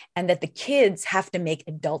parents, and that the kids have to make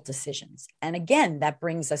adult decisions. And again, that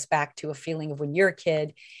brings us back to a feeling of when you're a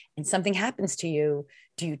kid and something happens to you,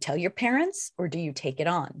 do you tell your parents or do you take it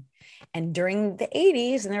on? And during the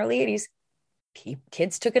 80s and the early 80s,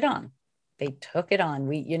 kids took it on. took it on.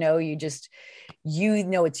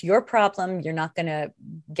 It's your problem. You're not going to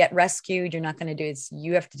get rescued. You're not going to do it.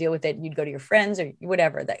 You have to deal with it. You'd go to your friends or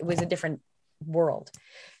whatever. That it was a different world.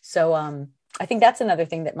 So I think that's another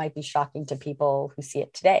thing that might be shocking to people who see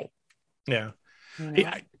it today. Yeah. You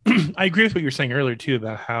know? I agree with what you were saying earlier too,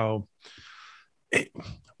 about how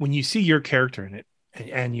when you see your character in it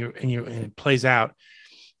and it plays out,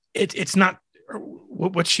 it's not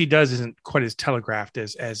what she does isn't quite as telegraphed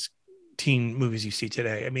as teen movies you see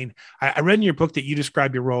today. I mean, I read in your book that you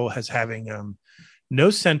describe your role as having no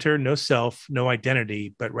center, no self, no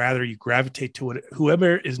identity, but rather you gravitate to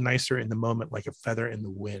whoever is nicer in the moment, like a feather in the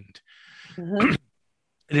wind. Mm-hmm.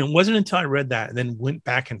 And it wasn't until I read that and then went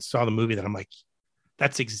back and saw the movie that I'm like,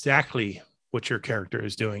 that's exactly what your character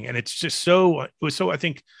is doing. And it's just it was so, I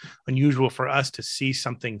think, unusual for us to see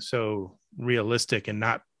something so realistic and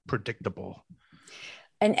not predictable.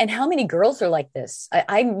 And how many girls are like this?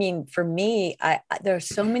 I mean, for me, there are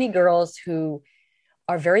so many girls who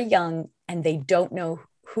are very young and they don't know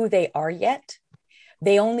who they are yet.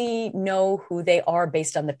 They only know who they are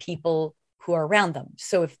based on the people who are around them.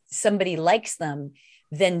 So if somebody likes them,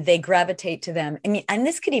 then they gravitate to them. I mean, and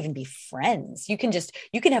this could even be friends. You can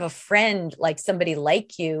have a friend, like somebody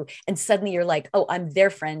like you, and suddenly you're like, oh, I'm their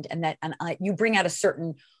friend. You bring out a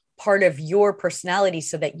certain part of your personality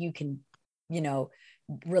so that you can,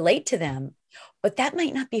 relate to them, but that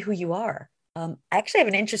might not be who you are. I actually have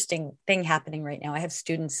an interesting thing happening right now. I have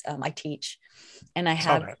students I teach, and I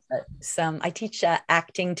have I teach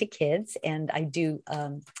acting to kids, and I do,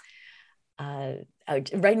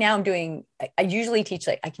 right now I'm doing, I usually teach,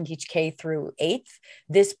 I can teach K through 8th.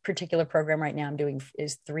 This particular program right now I'm doing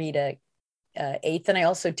is 3 to 8th. And I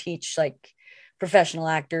also teach professional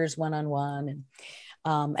actors one-on-one.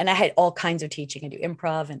 And I had all kinds of teaching. I do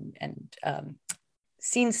improv and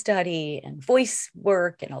scene study and voice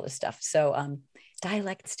work and all this stuff. So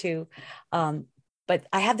dialects too. But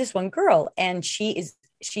I have this one girl, and she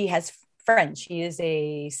has friends. She is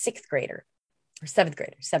a 6th grader. Or 7th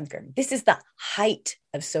grader. This is the height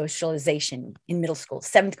of socialization in middle school,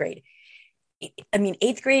 7th grade. I mean,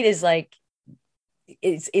 8th grade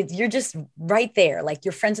is you're just right there. Like,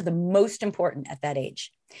 your friends are the most important at that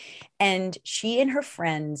age. And she and her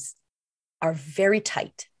friends are very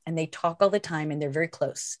tight, and they talk all the time, and they're very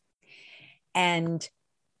close. And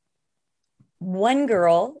one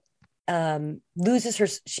girl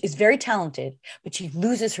is very talented, but she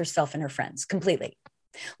loses herself in her friends completely.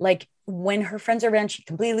 Like, when her friends are around, she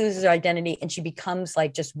completely loses her identity, and she becomes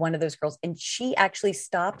just one of those girls, and she actually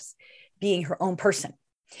stops being her own person.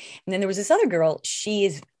 And then there was this other girl.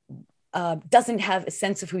 She doesn't have a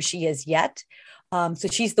sense of who she is yet. So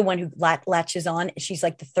she's the one who latches on. She's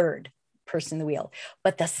like the third person in the wheel.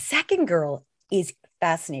 But the second girl is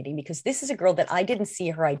fascinating, because this is a girl that I didn't see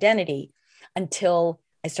her identity until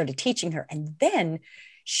I started teaching her. And then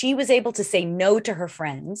she was able to say no to her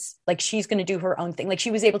friends. Like, she's going to do her own thing. Like,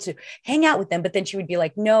 she was able to hang out with them, but then she would be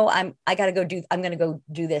like, no, I'm going to go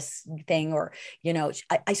do this thing. Or,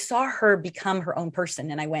 I saw her become her own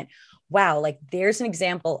person. And I went, wow, there's an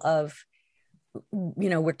example of,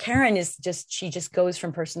 where Karen is she just goes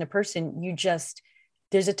from person to person.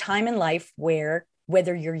 There's a time in life where,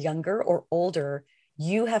 whether you're younger or older,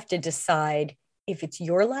 you have to decide if it's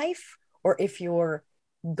your life or if you're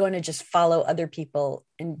going to just follow other people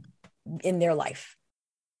in their life.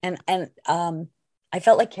 And I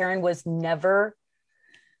felt like Karen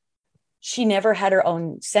she never had her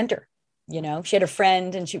own center. She had a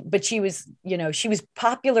friend, but she was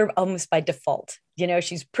popular almost by default.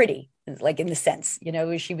 She's pretty, in the sense,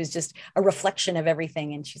 she was just a reflection of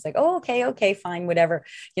everything. And she's like, oh, okay, fine, whatever.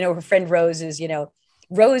 Her friend Rose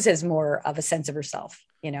Rose has more of a sense of herself,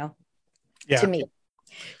 to me.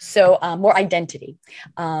 So more identity.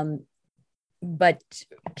 But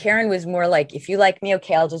Karen was more like, if you like me,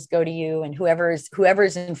 okay, I'll just go to you, and whoever's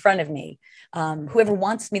in front of me, whoever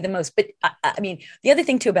wants me the most. But I mean, the other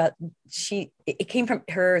thing too about it came from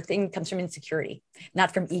her thing comes from insecurity,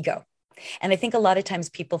 not from ego. And I think a lot of times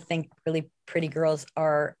people think really pretty girls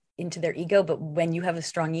are into their ego, but when you have a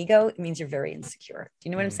strong ego, it means you're very insecure. Do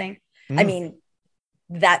you know what I'm saying? I mean,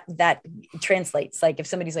 that translates. Like, if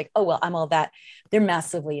somebody's like, oh, well, I'm all that, they're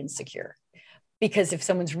massively insecure. Because if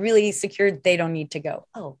someone's really secure, they don't need to go,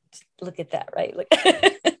 oh, look at that, right?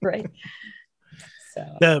 Right.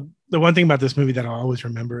 So the one thing about this movie that I'll always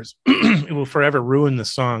remember is it will forever ruin the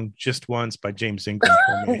song "Just Once" by James Ingram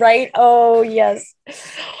for me. Right? Oh, yes.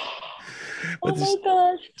 But my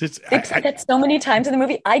gosh. They said that so many times in the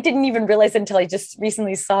movie. I didn't even realize it until I just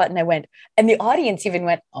recently saw it, and I went, and the audience even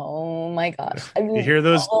went, oh my gosh. I mean, you hear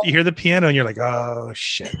those, you hear the piano, and you're like, oh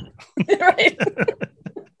shit. Right.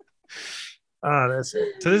 Oh, that's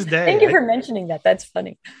to this day. Thank you for mentioning that. That's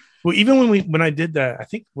funny. Well, even when I did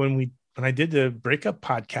when I did the breakup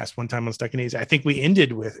podcast one time on Stuck in A's, I think we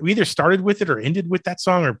either started with it or ended with that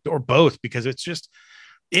song or both, because it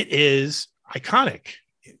is iconic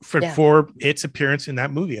for its appearance in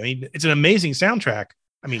that movie. I mean, it's an amazing soundtrack.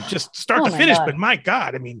 I mean, just start to finish, but my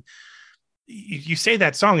God, I mean, you say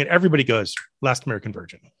that song and everybody goes Last American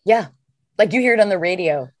Virgin. Yeah. Like you hear it on the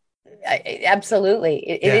radio. Absolutely.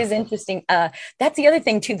 It is interesting. That's the other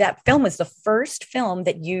thing too. That film was the first film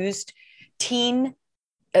that used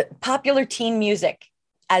popular teen music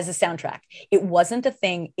as a soundtrack. It wasn't a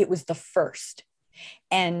thing. It was the first.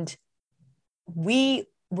 And we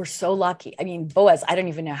were so lucky. I mean, Boaz, I don't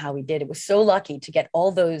even know how we did. It was so lucky to get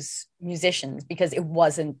all those musicians because it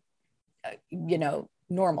wasn't,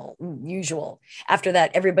 normal, usual. After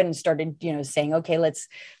that, everybody started, saying, okay, let's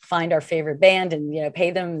find our favorite band and,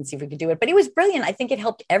 pay them and see if we could do it. But it was brilliant. I think it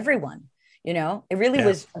helped everyone, it really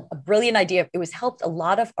was a brilliant idea. It was helped a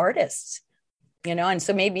lot of artists, and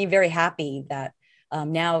so made me very happy that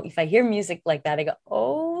now if I hear music like that, I go,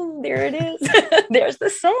 oh, there it is. There's the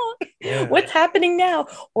song. Yeah. What's happening now?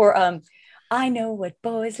 Or, I know what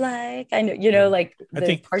boys like. I know, like I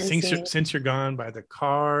think Since You're Gone by the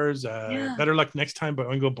Cars, Better Luck Next Time by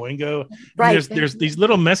Oingo Boingo. Right. There's these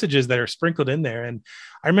little messages that are sprinkled in there. And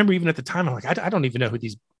I remember even at the time, I'm like, I don't even know who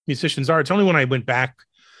these musicians are. It's only when I went back,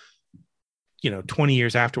 20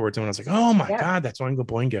 years afterwards, and when I was like, oh my God, that's Oingo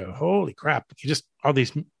Boingo. Holy crap. All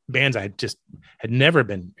these bands I just had never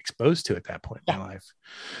been exposed to at that point in my life.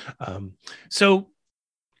 So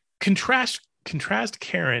contrast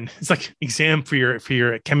Karen. It's like exam for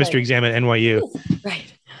your chemistry exam at NYU.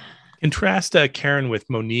 Right. Contrast Karen with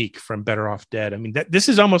Monique from Better Off Dead. I mean, this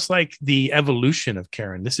is almost like the evolution of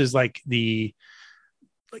Karen. This is like the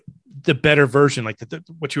better version, like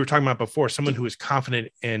what you were talking about before. Someone who is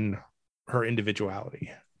confident in her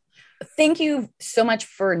individuality. Thank you so much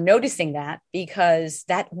for noticing that, because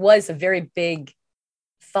that was a very big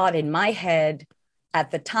thought in my head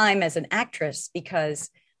at the time as an actress,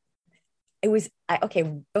 because it was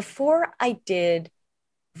before I did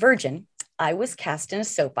Virgin, I was cast in a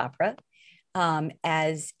soap opera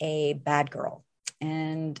as a bad girl.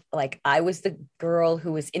 And I was the girl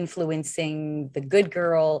who was influencing the good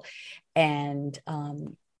girl and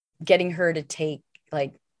getting her to take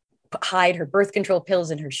hide her birth control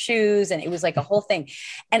pills in her shoes. And it was like a whole thing.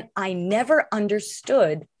 And I never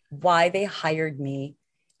understood why they hired me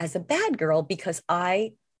as a bad girl, because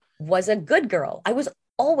I was a good girl. I was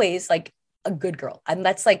always a good girl. And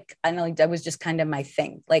that's I know that was just kind of my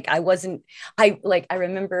thing. I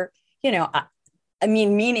remember,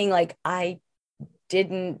 meaning I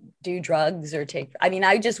didn't do drugs or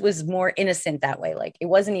I just was more innocent that way. It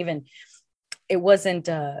wasn't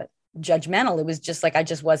judgmental. It was just I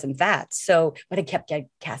just wasn't that. So, but I kept getting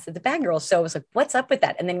cast as the bad girl. So I was like, what's up with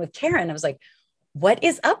that? And then with Karen, I was like, what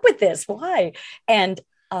is up with this? Why? And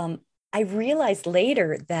I realized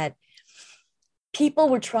later that people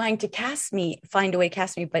were trying to find a way to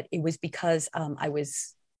cast me, but it was because I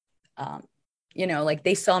was,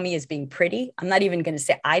 they saw me as being pretty. I'm not even going to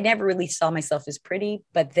say I never really saw myself as pretty,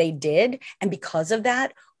 but they did. And because of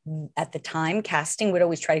that, at the time, casting would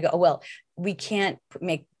always try to go, oh, well, we can't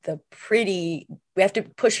make the pretty, we have to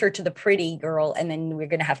push her to the pretty girl, and then we're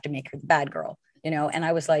going to have to make her the bad girl, And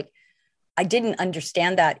I was like, I didn't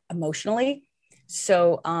understand that emotionally.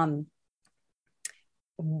 So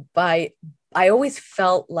I always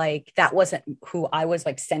felt like that wasn't who I was,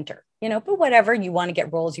 center, but whatever, you want to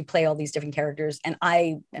get roles, you play all these different characters. And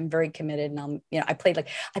I am very committed. And I played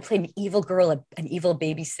an evil girl, an evil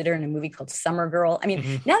babysitter in a movie called Summer Girl. I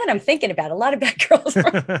mean, now that I'm thinking about it, a lot of bad girls were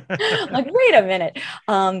wait a minute.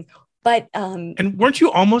 And weren't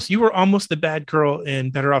you were almost the bad girl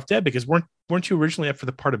in Better Off Dead, because weren't you originally up for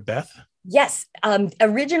the part of Beth? Yes.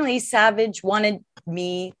 Originally Savage wanted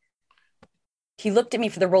me. He looked at me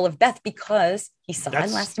for the role of Beth because he saw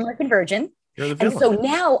in Last American Virgin. And so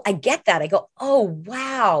now I get that. I go, oh,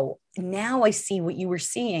 wow. Now I see what you were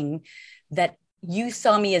seeing, that you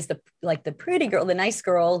saw me as the pretty girl, the nice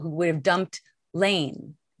girl who would have dumped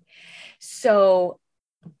Lane. So,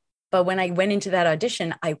 but when I went into that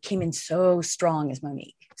audition, I came in so strong as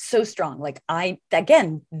Monique, so strong.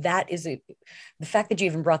 That is the fact that you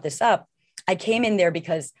even brought this up. I came in there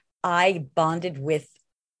because I bonded with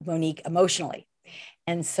Monique emotionally.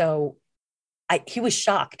 And so he was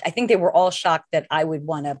shocked. I think they were all shocked that I would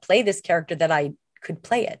want to play this character, that I could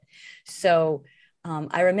play it. So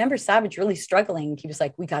I remember Savage really struggling. He was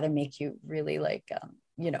like, we got to make you really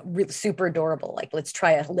super adorable. Let's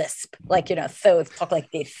try a lisp, so talk like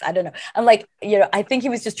this. I don't know. I'm I think he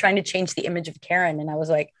was just trying to change the image of Karen. And I was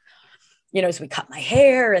like, so we cut my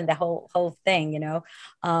hair and the whole thing,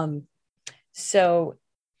 so,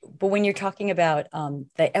 but when you're talking about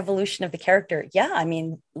the evolution of the character, yeah, I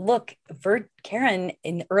mean, look, Karen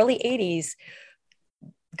in the early 80s,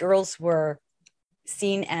 girls were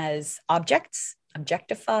seen as objects,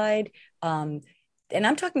 objectified. And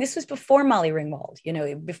I'm talking, this was before Molly Ringwald,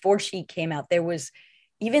 before she came out. There was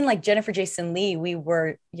even like Jennifer Jason Leigh, we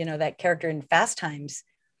were, that character in Fast Times,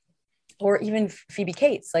 or even Phoebe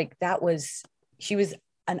Cates, like she was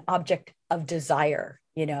an object of desire,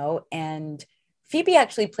 and Phoebe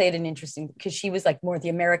actually played an interesting, because she was like more the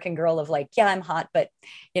American girl of like, yeah, I'm hot, but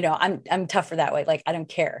I'm tougher that way. Like, I don't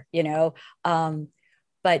care,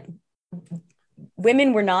 but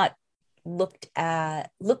women were not looked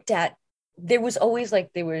at. There was always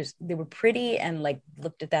like, they were pretty and like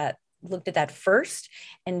looked at that first.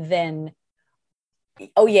 And then,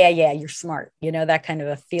 oh yeah, you're smart, that kind of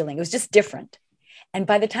a feeling. It was just different. And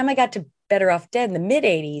by the time I got to Better Off Dead in the mid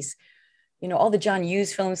 80s, all the John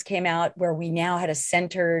Hughes films came out where we now had a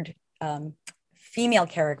centered female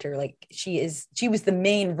character. Like she was the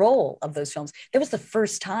main role of those films. That was the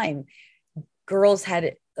first time girls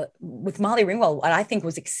had, with Molly Ringwald, what I think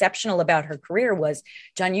was exceptional about her career was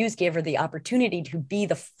John Hughes gave her the opportunity to be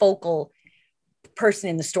the focal person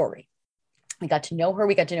in the story. We got to know her.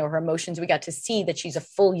 We got to know her emotions. We got to see that she's a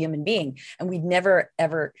full human being. And we'd never,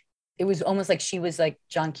 ever, it was almost like she was like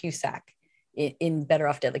John Cusack in Better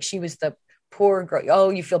Off Dead. Like she was the poor girl. Oh,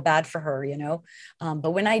 you feel bad for her,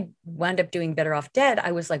 But when I wound up doing Better Off Dead,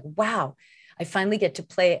 I was like, wow, I finally get to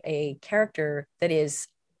play a character that is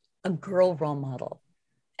a girl role model.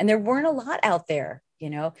 And there weren't a lot out there,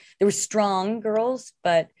 there were strong girls,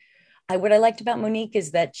 but what I liked about Monique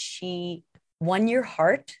is that she won your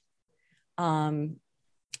heart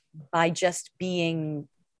by just being,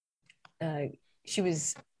 she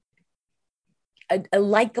was a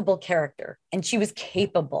likable character, and she was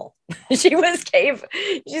capable. She's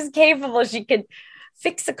capable. She could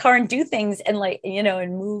fix a car and do things and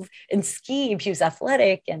and move and ski. She was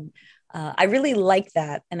athletic. And I really like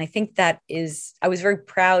that. And I think I was very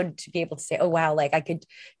proud to be able to say, oh, wow, like I could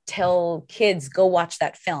tell kids, go watch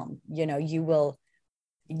that film. You will,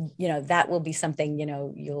 that will be something,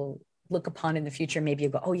 you'll look upon in the future. Maybe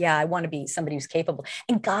you'll go, oh yeah, I want to be somebody who's capable.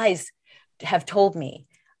 And guys have told me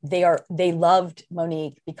they loved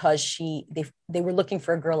Monique because they were looking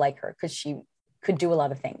for a girl like her because she could do a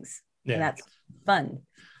lot of things. Yeah. And that's fun.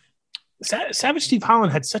 Savage Steve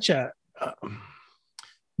Holland had such a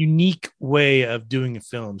unique way of doing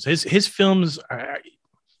films. His films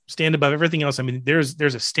stand above everything else. I mean, there's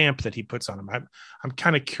a stamp that he puts on them. I'm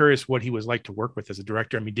kind of curious what he was like to work with as a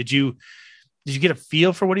director. I mean, did you get a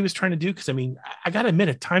feel for what he was trying to do? Because I mean, I got to admit,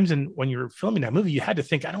 at times when you were filming that movie, you had to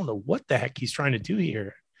think, I don't know what the heck he's trying to do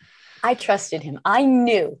here. I trusted him. I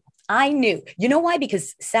knew. You know why?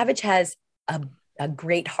 Because Savage has a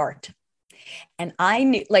great heart. And I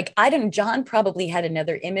knew, like, John probably had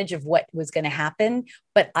another image of what was going to happen,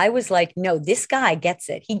 but I was like, no, this guy gets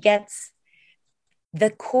it. He gets the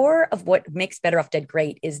core of what makes Better Off Dead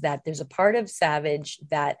great is that there's a part of Savage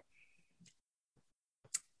that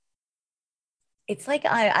it's like,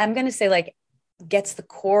 I'm going to say like gets the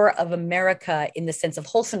core of America in the sense of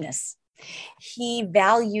wholesomeness. He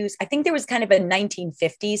values, I think there was kind of a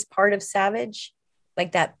 1950s part of Savage,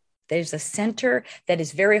 like that. There's a center that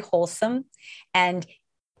is very wholesome, and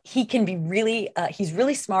he can be really, he's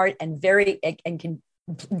really smart and and can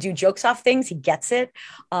do jokes off things. He gets it.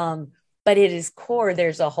 But at his core,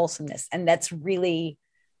 there's a wholesomeness, and that's really,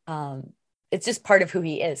 it's just part of who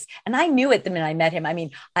he is. And I knew it the minute I met him. I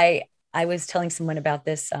mean, I was telling someone about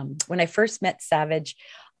this. When I first met Savage,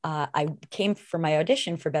 I came for my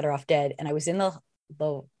audition for Better Off Dead, and I was in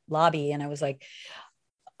the lobby, and I was like,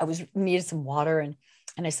 needed some water, and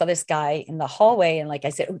I saw this guy in the hallway, and like I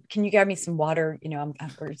said, oh, can you grab me some water? You know,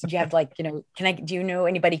 or did you have like, you know, do you know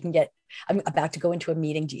anybody can get? I'm about to go into a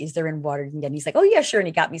meeting. Is there any water you can get? And he's like, oh yeah, sure. And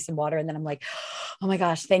he got me some water, and then I'm like, oh my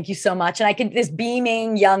gosh, thank you so much. And this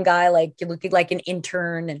beaming young guy, like looking like an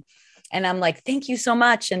intern, and I'm like, thank you so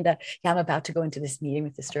much. And yeah, I'm about to go into this meeting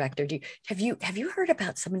with this director. Have you heard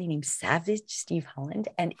about somebody named Savage Steve Holland?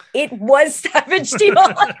 And it was Savage Steve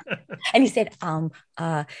Holland. And he said,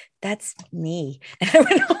 that's me. And I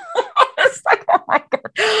went, like, oh my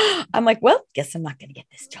God. I'm like, well, guess I'm not going to get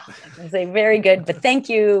this job. I was like, very good, but thank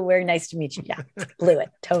you. Very nice to meet you. Yeah,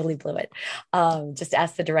 totally blew it. Just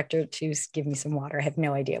asked the director to give me some water. I have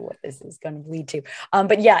no idea what this is going to lead to.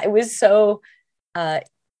 But yeah, it was so,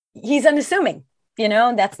 he's unassuming, you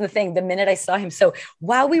know, that's the thing. The minute I saw him. So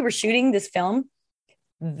while we were shooting this film,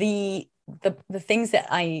 the things that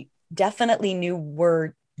I definitely knew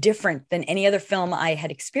were different than any other film I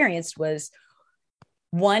had experienced was,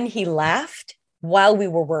 one, he laughed while we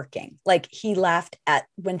were working. Like, he laughed at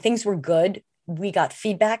when things were good, we got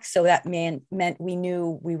feedback. So that meant we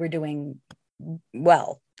knew we were doing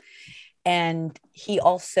well. And he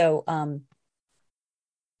also,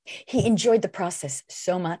 he enjoyed the process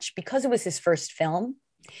so much because it was his first film.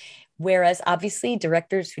 Whereas obviously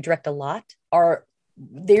directors who direct a lot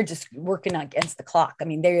they're just working against the clock. I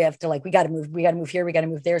mean, they have to like, we got to move here, we got to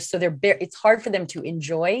move there. So it's hard for them to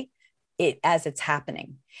enjoy it as it's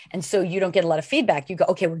happening. And so you don't get a lot of feedback. You go,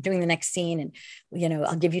 okay, we're doing the next scene, and, you know,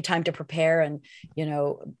 I'll give you time to prepare, and, you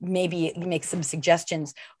know, maybe make some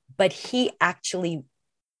suggestions. But he actually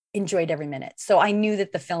enjoyed every minute. So I knew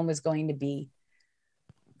that the film was going to be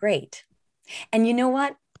great. And you know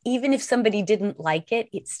what? Even if somebody didn't like it,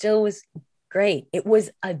 it still was great. It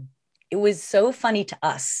was so funny to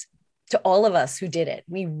us, to all of us who did it.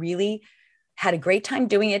 We really had a great time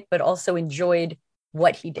doing it, but also enjoyed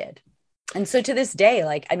what he did. And so to this day,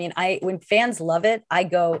 like, I mean, when fans love it, I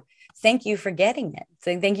go, thank you for getting it.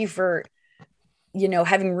 So thank you for, you know,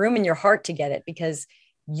 having room in your heart to get it, because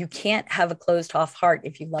you can't have a closed off heart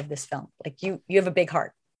if you love this film. Like, you have a big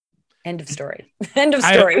heart. End of story. End of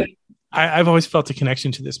story. I've always felt a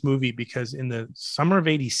connection to this movie because in the summer of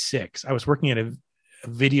 '86, I was working at a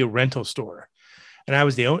video rental store, and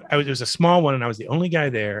it was a small one, and I was the only guy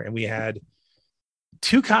there, and we had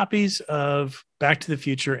 2 copies of Back to the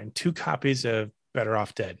Future and 2 copies of Better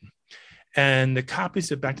Off Dead. And the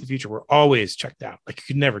copies of Back to the Future were always checked out. Like, you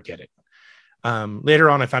could never get it. Later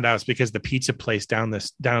on, I found out it's because the pizza place down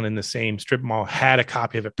in the same strip mall had a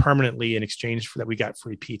copy of it permanently in exchange for that we got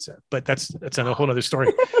free pizza. But that's a whole other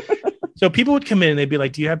story. So people would come in and they'd be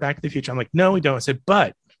like, do you have Back to the Future? I'm like, no, we don't. I said,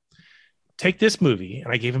 but take this movie.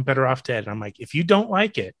 And I gave him Better Off Dead. And I'm like, if you don't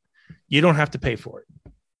like it, you don't have to pay for it.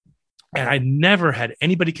 And I never had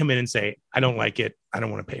anybody come in and say, I don't like it, I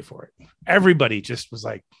don't want to pay for it. Everybody just was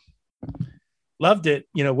like, loved it.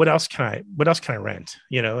 You know, what else can I rent?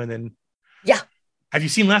 You know, and then, yeah. Have you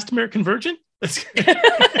seen Last American Virgin?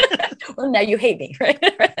 Well, now you hate me, right?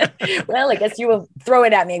 Well, I guess you will throw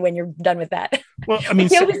it at me when you're done with that. Well, I mean,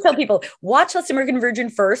 I always tell people, watch Last American Virgin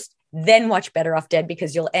first, then watch Better Off Dead,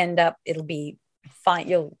 because it'll be fine.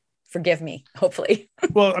 You'll forgive me, hopefully.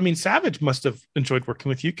 Well, I mean, Savage must have enjoyed working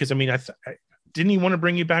with you, because I mean, didn't he want to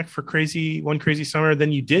bring you back for One Crazy Summer?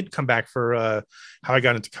 Then you did come back for How I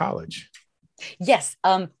Got Into College. Yes.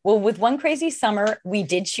 Well, with One Crazy Summer, we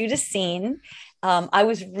did shoot a scene. I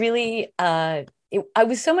was really, it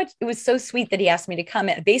was so sweet that he asked me to come.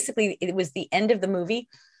 And basically, it was the end of the movie,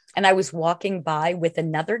 and I was walking by with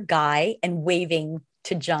another guy and waving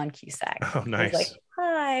to John Cusack. Oh, nice. I was like,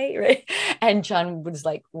 hi, right? And John was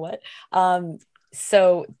like, what?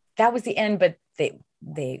 So that was the end, but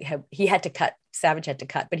he had to cut. Savage had to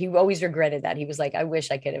cut, but he always regretted that. He was like, I wish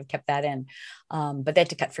I could have kept that in, but they had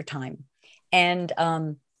to cut for time. And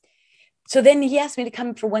so then he asked me to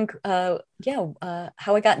come for How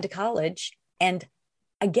I Got Into College. And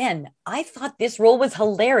again, I thought this role was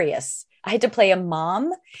hilarious. I had to play a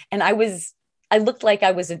mom, and I looked like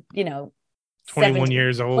I was 21 17,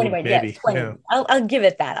 years old, 21, maybe. Yes, 20. Yeah. I'll give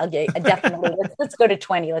it that. I'll get definitely. let's go to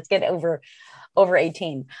 20. Let's get over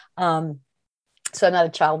 18. So I'm not a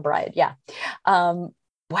child bride. Yeah. Wow,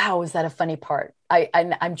 was that a funny part?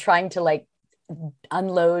 I'm trying to like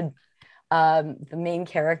unload the main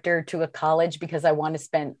character to a college because I want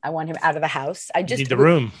him out of the house. I just need the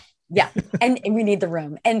room. Yeah. And we need the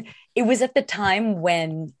room. And it was at the time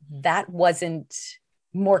when that wasn't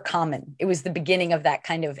more common. It was the beginning of that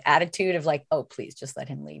kind of attitude of like, oh, please just let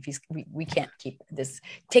him leave. We can't keep this.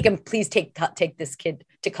 Please take this kid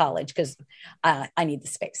to college, because I need the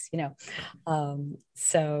space, you know?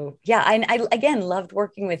 So yeah, I again, loved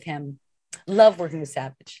working with him. Love working with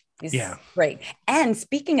Savage. He's great. And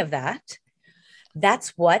speaking of that, that's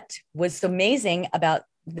what was amazing about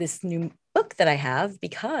this new book that I have,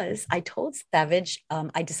 because I told Savage,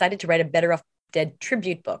 I decided to write a Better Off Dead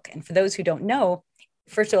tribute book. And for those who don't know,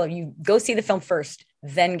 first of all, you go see the film first,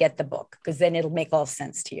 then get the book, because then it'll make all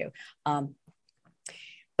sense to you.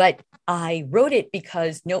 But I wrote it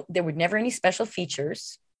because there were never any special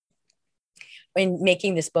features in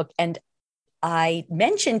making this book. And I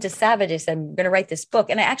mentioned to Savage, I said, I'm going to write this book.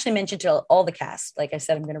 And I actually mentioned to all the cast, like I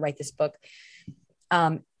said, I'm going to write this book.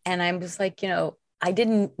 And I was like, I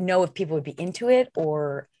didn't know if people would be into it,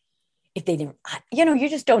 or if they didn't, you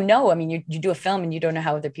just don't know. I mean, you do a film and you don't know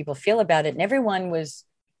how other people feel about it. And everyone was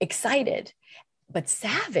excited, but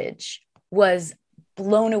Savage was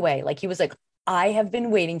blown away. Like, he was like, I have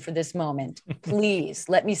been waiting for this moment. Please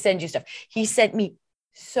let me send you stuff. He sent me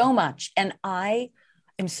so much. And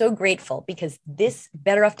am so grateful because this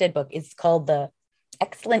Better Off Dead book is called The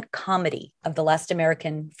Excellent Comedy of the Last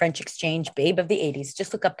American French Exchange, Babe of the 80s.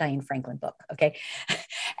 Just look up Diane Franklin book, okay?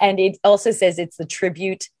 And it also says it's the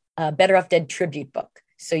tribute, Better Off Dead tribute book.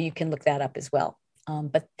 So you can look that up as well.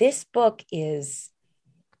 But this book is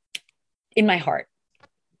in my heart.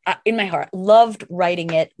 Loved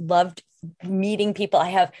writing it, loved meeting people.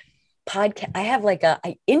 I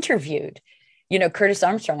interviewed, Curtis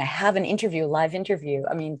Armstrong. I have an interview, a live interview.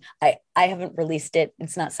 I mean, I haven't released it.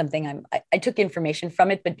 It's not something I took information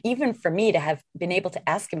from it, but even for me to have been able to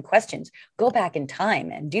ask him questions, go back in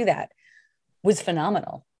time and do that was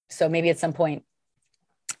phenomenal. So maybe at some point,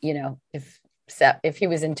 if he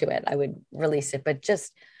was into it, I would release it, but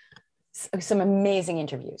just some amazing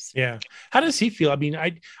interviews. Yeah. How does he feel? I mean,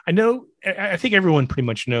 I know, I think everyone pretty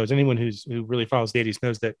much knows, anyone who really follows the 80s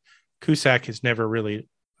knows that Cusack has never really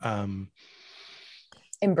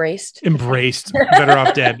embraced Better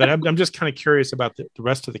Off Dead. But I'm just kind of curious about the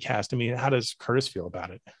rest of the cast. I mean, how does Curtis feel about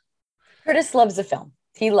it? Curtis loves the film.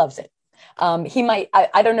 He loves it. He might,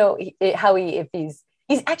 I don't know how he's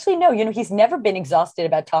actually, no, he's never been exhausted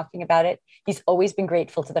about talking about it. He's always been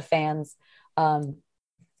grateful to the fans.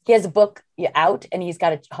 He has a book out and he's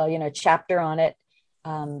got a chapter on it.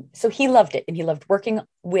 So he loved it and he loved working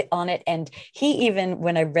on it. And he even,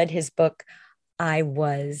 when I read his book,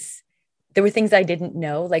 there were things I didn't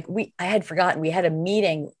know. Like I had forgotten, we had a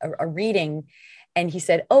meeting, a reading, and he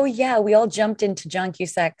said, oh yeah, we all jumped into John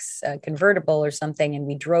Cusack's convertible or something. And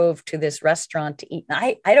we drove to this restaurant to eat.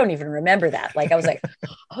 And I don't even remember that. Like, I was like,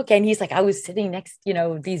 okay. And he's like, I was sitting next,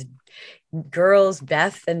 these girls,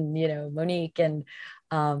 Beth and, Monique. And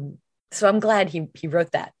so I'm glad he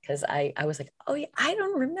wrote that, because I was like, oh yeah, I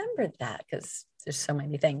don't remember that, because there's so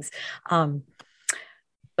many things.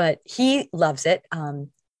 But he loves it.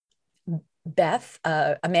 Beth,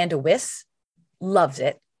 Amanda Wyss, loves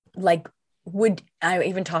it. Like, I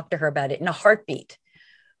even talked to her about it in a heartbeat.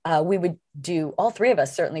 We would do, all three of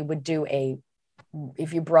us certainly would do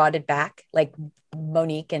if you brought it back, like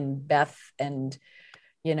Monique and Beth and,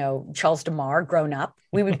 Charles DeMar grown up,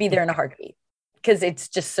 we would be there in a heartbeat, because it's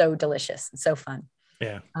just so delicious and so fun.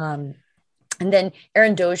 Yeah. And then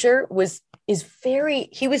Aaron Dozier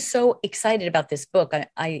he was so excited about this book.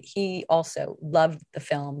 He also loved the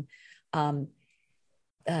film.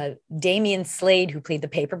 Damian Slade, who played the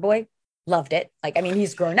Paperboy, loved it. Like, I mean,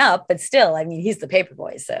 he's grown up, but still, I mean, he's the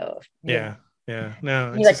Paperboy. So yeah.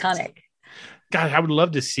 No, he's iconic. God, I would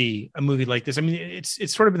love to see a movie like this. I mean,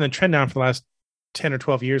 it's sort of been the trend now for the last 10 or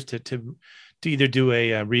 12 years to either do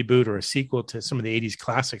a reboot or a sequel to some of the 80s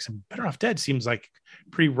classics. And Better Off Dead seems like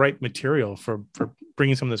pretty ripe material for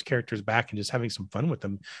bringing some of those characters back and just having some fun with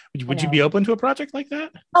them. Would you be open to a project like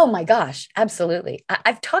that? Oh my gosh, absolutely.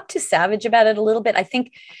 I've talked to Savage about it a little bit.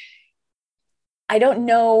 I don't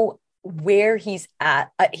know where he's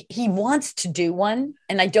at. He wants to do one,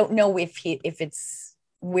 and I don't know if it's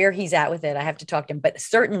where he's at with it. I have to talk to him, but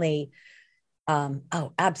certainly,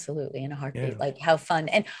 absolutely, in a heartbeat. Yeah. Like, how fun.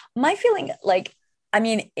 And my feeling, like, I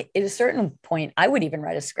mean, at a certain point, I would even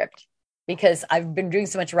write a script, because I've been doing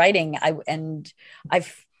so much writing.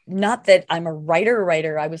 I've not that I'm a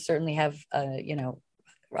writer. I would certainly have,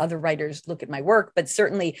 other writers look at my work, but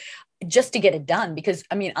certainly just to get it done, because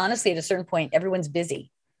I mean, honestly, at a certain point, everyone's busy.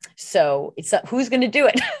 So it's who's going to do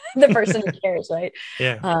it? The person who cares, right?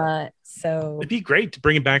 Yeah. So it'd be great to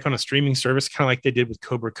bring it back on a streaming service, kind of like they did with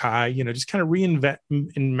Cobra Kai. Just kind of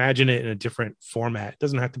imagine it in a different format. It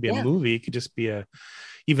doesn't have to be a movie. It could just be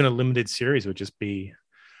even a limited series would just be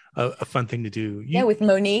a fun thing to do. With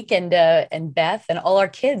Monique and Beth and all our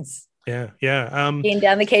kids. Yeah. Being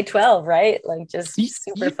down the K-12, right? Like, just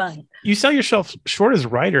super fun. You sell yourself short as a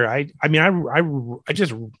writer. I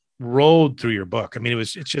just rolled through your book. I mean,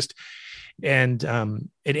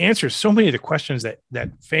 it answers so many of the questions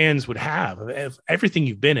that fans would have of everything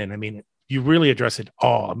you've been in. I mean, you really address it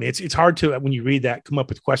all. I mean, it's hard to, when you read that, come up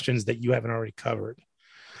with questions that you haven't already covered.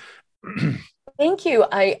 Thank you.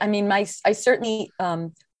 I mean, I certainly,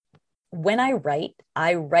 when I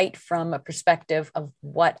write from a perspective of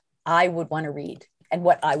what I would want to read and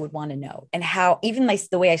what I would want to know, and how even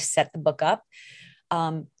the way I set the book up,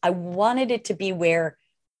 I wanted it to be where,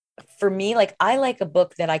 for me, like, I like a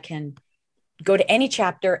book that I can go to any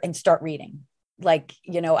chapter and start reading. Like,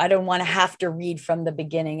 I don't want to have to read from the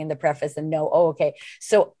beginning and the preface and know, okay.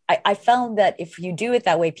 So I found that if you do it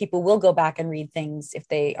that way, people will go back and read things if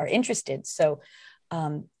they are interested. So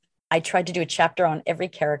I tried to do a chapter on every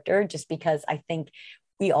character, just because I think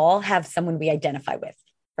we all have someone we identify with,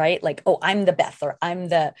 right? Like, oh, I'm the Beth, or I'm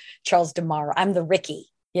the Charles DeMar, I'm the Ricky,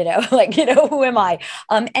 who am I?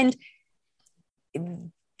 And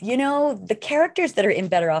the characters that are in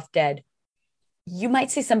Better Off Dead, you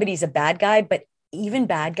might say somebody's a bad guy, but even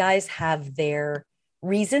bad guys have their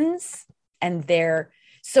reasons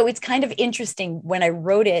so it's kind of interesting when I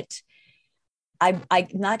wrote it. I'm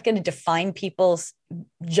not going to define people's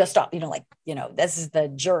just, this is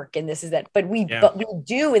the jerk and this is that, but we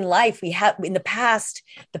do in life. We have in the past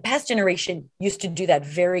generation used to do that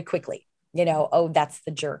very quickly. That's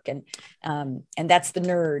the jerk and that's the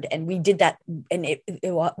nerd. And we did that and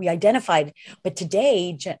we identified, but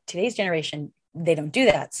today's generation, they don't do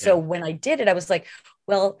that. So when I did it, I was like,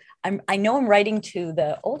 well, I know I'm writing to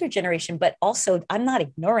the older generation, but also I'm not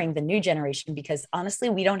ignoring the new generation because honestly,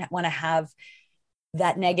 we don't want to have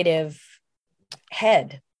that negative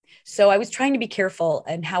head. So I was trying to be careful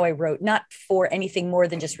in how I wrote, not for anything more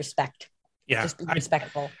than just respect. Yeah. Just be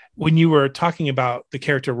respectful. When you were talking about the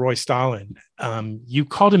character Roy Stalin, you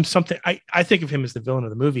called him something. I think of him as the villain of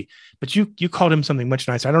the movie, but you called him something much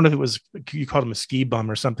nicer. I don't know if it was, you called him a ski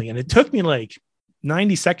bum or something. And it took me like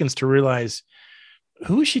 90 seconds to realize,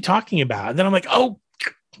 who is she talking about? And then I'm like, oh,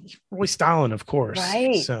 Roy Stalin, of course.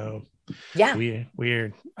 Right. So yeah,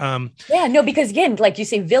 weird. Because again, like you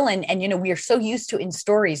say, villain, and we are so used to in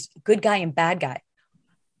stories, good guy and bad guy,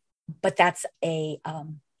 but that's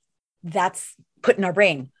that's put in our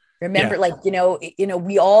brain. Remember,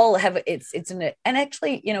 we all have and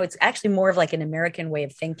actually, it's actually more of like an American way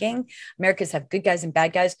of thinking. Americans have good guys and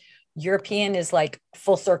bad guys. European is like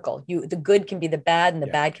full circle. The good can be the bad and the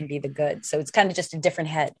bad can be the good. So it's kind of just a different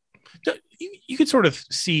head. You could sort of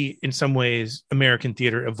see in some ways American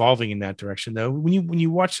theater evolving in that direction, though. When you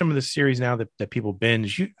watch some of the series now that people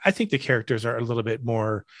binge, I think the characters are a little bit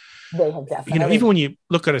more. They have definitely. Even when you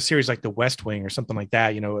look at a series like The West Wing or something like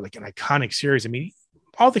that, like an iconic series. I mean,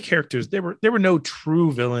 all the characters there were no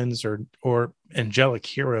true villains or angelic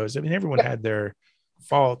heroes. I mean, everyone had their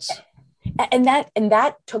faults. And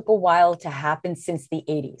that took a while to happen since the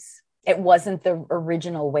 80s. It wasn't the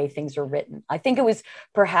original way things were written. I think it was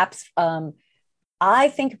perhaps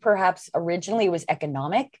originally it was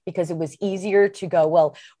economic because it was easier to go,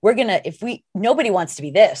 well, nobody wants to be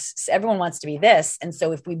this, everyone wants to be this. And so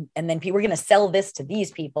we're going to sell this to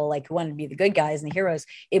these people, like who want to be the good guys and the heroes.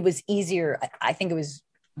 It was easier. I think it was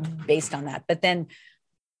based on that. But then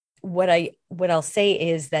what I'll say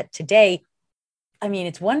is that today, I mean,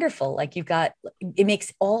 it's wonderful. Like it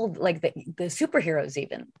makes all like the superheroes,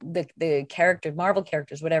 even the character, Marvel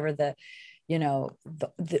characters, whatever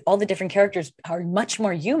all the different characters are much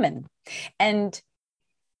more human. And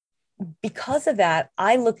because of that,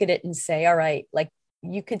 I look at it and say, all right, like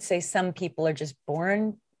you could say some people are just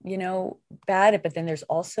born, bad, but then there's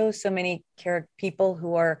also so many people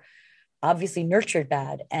who are obviously nurtured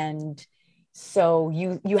bad. And so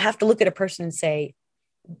you have to look at a person and say,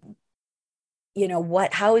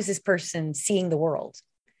 how is this person seeing the world?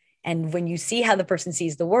 And when you see how the person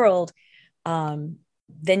sees the world,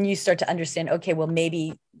 then you start to understand, okay, well,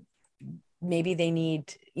 maybe they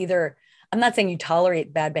need either, I'm not saying you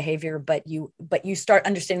tolerate bad behavior, but you start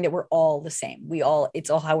understanding that we're all the same. It's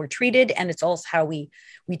all how we're treated, and it's also how we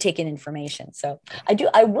take in information. So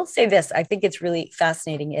I will say this, I think it's really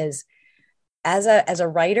fascinating is as a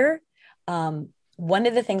writer, one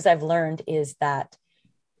of the things I've learned is that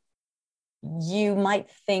you might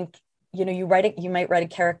think, you might write a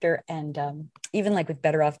character, and even like with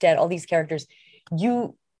Better Off Dead, all these characters, a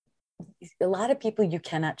lot of people you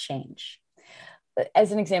cannot change.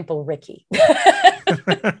 As an example, Ricky.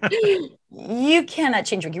 You cannot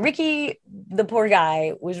change Ricky. Ricky, the poor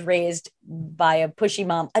guy, was raised by a pushy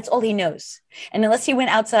mom. That's all he knows. And unless he went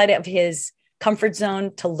outside of his comfort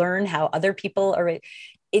zone to learn how other people are,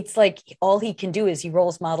 it's like all he can do is he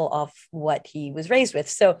roles model off what he was raised with.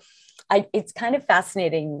 So it's kind of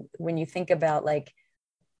fascinating when you think about, like,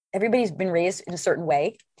 everybody's been raised in a certain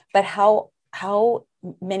way, but how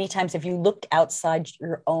many times have you looked outside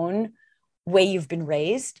your own way you've been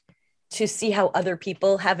raised to see how other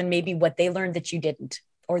people have, and maybe what they learned that you didn't,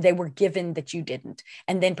 or they were given that you didn't,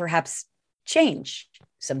 and then perhaps change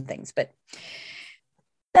some things. But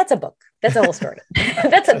that's a book. That's a whole story.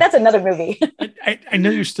 That's another movie. I know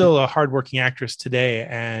you're still a hardworking actress today,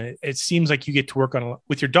 and it seems like you get to work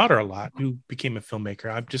with your daughter a lot, who became a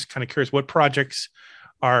filmmaker. I'm just kind of curious, what projects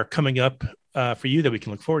are coming up for you that we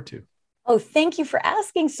can look forward to? Oh, thank you for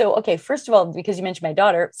asking. So, okay, first of all, because you mentioned my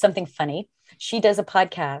daughter, something funny. She does a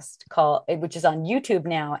podcast which is on YouTube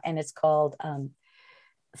now, and it's called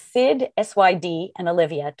Sid, SYD, and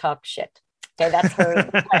Olivia Talk Shit. Okay, that's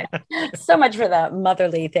her. So much for the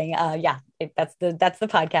motherly thing. That's the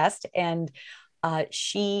podcast, and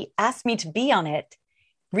she asked me to be on it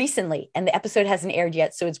recently, and the episode hasn't aired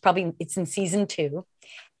yet, so it's in season 2,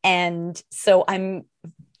 and so I'm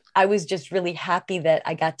I was just really happy that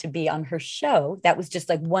I got to be on her show. That was just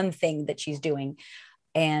like one thing that she's doing.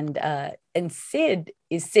 And Sid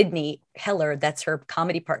is Sydney Heller. That's her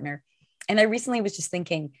comedy partner. And I recently was just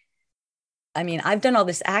thinking, I mean, I've done all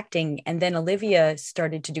this acting, and then Olivia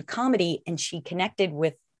started to do comedy, and she connected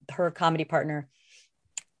with her comedy partner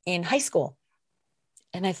in high school.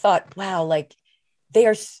 And I thought, wow, like they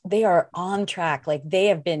are on track. Like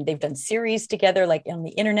they've done series together, like on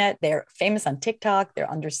the internet. They're famous on TikTok.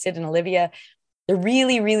 They're under Sid and Olivia. They're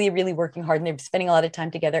really, really, really working hard, and they're spending a lot of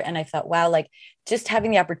time together. And I thought, wow, like just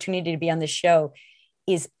having the opportunity to be on this show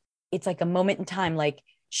it's like a moment in time. Like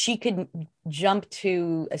she could jump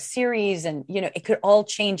to a series and, it could all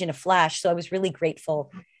change in a flash. So I was really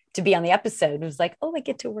grateful to be on the episode. It was like, oh, I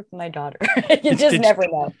get to work with my daughter. You just never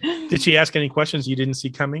know. Did she ask any questions you didn't see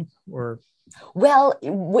coming, or? Well,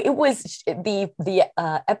 it was the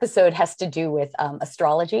episode has to do with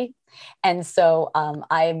astrology. And so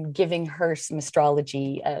I'm giving her some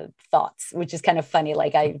astrology thoughts, which is kind of funny.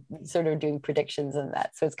 Like I sort of doing predictions and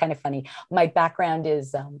that. So it's kind of funny. My background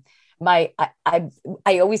is I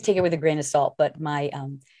always take it with a grain of salt, but my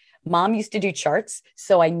mom used to do charts.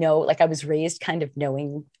 So I know, like I was raised kind of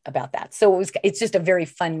knowing about that. So it's just a very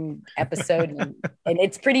fun episode and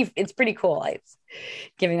it's pretty cool. I was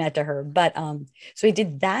giving that to her. But so I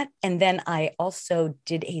did that. And then I also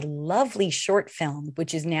did a lovely short film,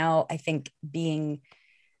 which is now, I think, being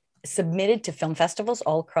submitted to film festivals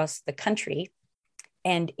all across the country.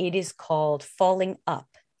 And it is called Falling Up.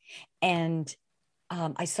 And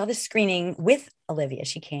I saw the screening with Olivia.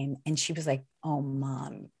 She came and she was like, oh,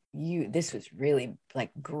 Mom, this was really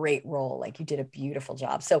like great role. Like you did a beautiful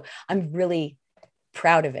job. So I'm really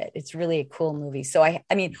proud of it. It's really a cool movie. So I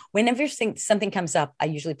mean, whenever something comes up, I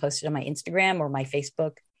usually post it on my Instagram or my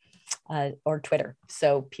Facebook or Twitter.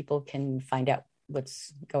 So people can find out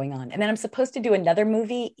what's going on. And then I'm supposed to do another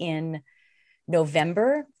movie in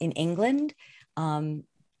November in England. And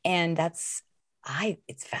it's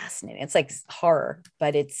fascinating. It's like horror,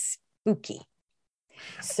 but it's spooky.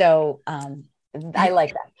 So I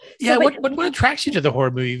like that. Yeah. So, what attracts you to the horror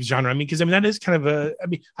movie genre? I mean, because that is kind of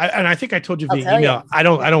I think I told you via email, I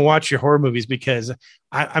don't watch your horror movies because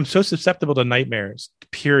I'm so susceptible to nightmares,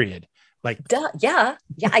 period. Like, yeah,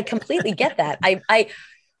 I completely get that.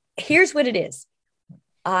 Here's what it is.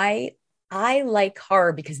 I like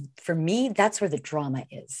horror because for me, that's where the drama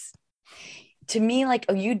is. To me, like,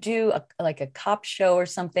 you do a cop show or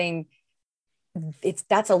something.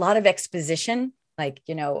 That's a lot of exposition. Like,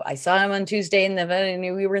 I saw him on Tuesday and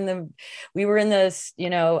we were in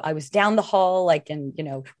the, I was down the hall, like in,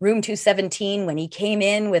 room 217 when he came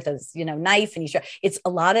in with a, knife and it's a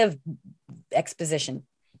lot of exposition.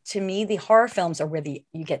 To me, the horror films are where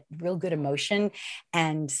you get real good emotion.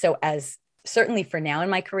 And so certainly for now in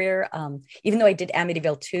my career, even though I did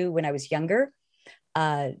Amityville 2 when I was younger,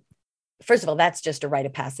 first of all, that's just a rite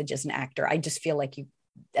of passage as an actor. I just feel like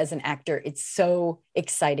as an actor, it's so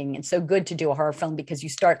exciting and so good to do a horror film because you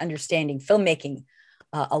start understanding filmmaking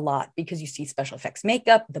a lot because you see special effects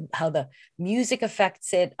makeup, how the music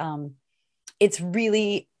affects it. It's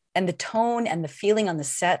really, and the tone and the feeling on the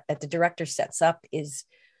set that the director sets up is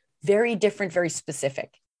very different, very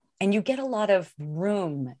specific. And you get a lot of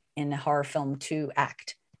room in a horror film to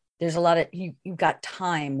act. There's a lot of, you've got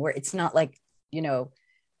time where it's not like,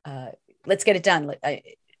 let's get it done.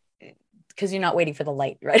 Because you're not waiting for the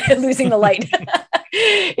light, right? Losing the light.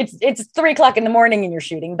 It's 3:00 in the morning and you're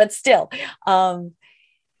shooting, but still.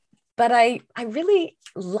 But I really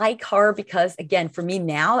like horror because, again, for me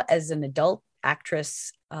now as an adult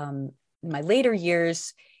actress, in my later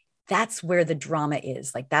years, that's where the drama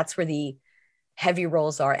is. Like that's where the heavy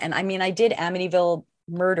roles are. And I mean, I did Amityville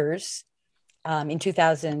Murders in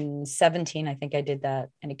 2017. I think I did that,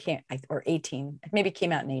 and or 18. Maybe it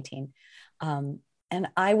came out in 18. And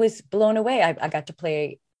I was blown away. I got to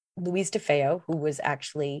play Louise DeFeo, who was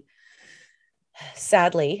actually,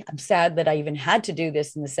 sadly, I'm sad that I even had to do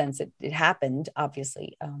this in the sense that it happened,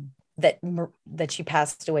 obviously, that she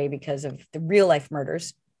passed away because of the real life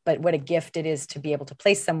murders. But what a gift it is to be able to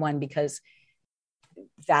play someone because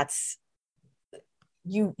that's,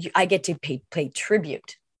 I get to pay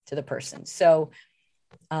tribute to the person. So,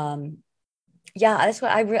 that's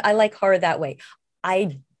why I like horror that way.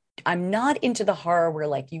 I'm not into the horror where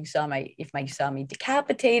like you saw me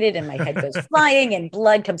decapitated and my head goes flying and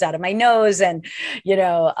blood comes out of my nose and,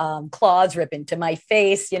 claws rip into my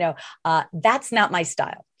face, that's not my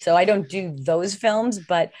style. So I don't do those films,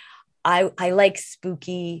 but I like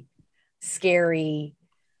spooky, scary,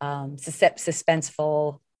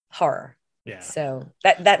 suspenseful horror. Yeah. So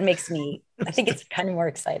that makes me, I think it's kind of more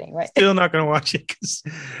exciting, right? Still not going to watch it because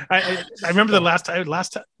I remember the last time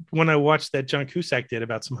when I watched that John Cusack did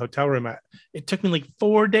about some hotel room. It took me like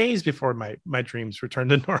 4 days before my dreams returned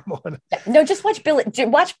to normal. No, just watch Bill and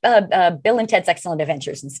Ted's Excellent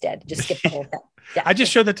Adventures instead. Just skip the whole thing. Yeah. I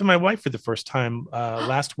just showed that to my wife for the first time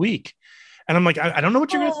last week, and I'm like, I don't know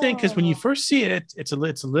what you're going to think, because when you first see it, it's a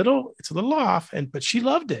little off, but she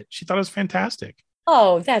loved it. She thought it was fantastic.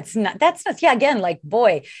 Oh, that's not. Yeah, again, like,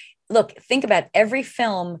 boy, look, think about every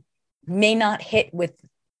film may not hit with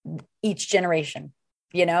each generation.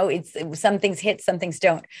 You know, it's some things hit, some things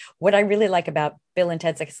don't. What I really like about Bill and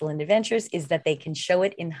Ted's Excellent Adventures is that they can show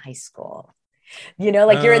it in high school. You know,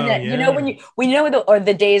 like you're in that, you know, when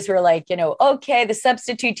the days where, like, you know, okay, the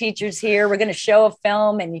substitute teacher's here, we're going to show a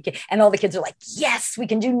film, and all the kids are like, yes, we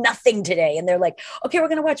can do nothing today. And they're like, okay, we're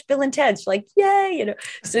going to watch Bill and Ted's, like, yay, you know?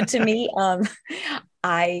 So to me,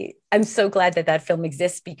 I'm so glad that film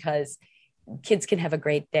exists, because kids can have a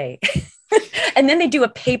great day. And then they do a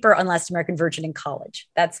paper on Last American Virgin in college.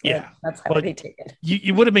 That's how they take it.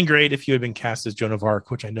 You would have been great if you had been cast as Joan of Arc,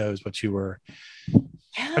 which I know is what you were.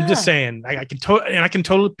 Yeah. I'm just saying, I can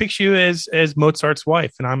totally picture you as Mozart's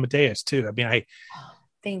wife and Amadeus too. I mean,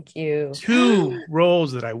 thank you. 2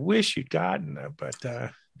 roles that I wish you'd gotten, but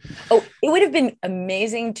it would have been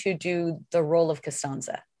amazing to do the role of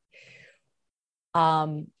Costanza.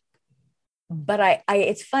 But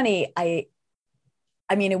it's funny. I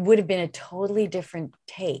mean, it would have been a totally different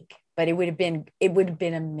take, but it would have been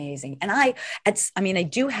amazing. And I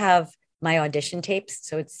do have my audition tapes,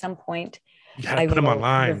 so at some point. You gotta put them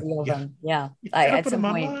online. Yeah. At some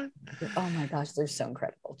point. Online. Oh my gosh, they're so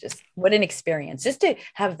incredible. Just what an experience. Just to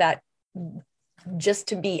have that, just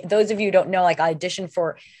to be, those of you who don't know, like, I auditioned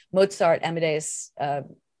for Mozart, Amadeus, the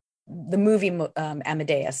movie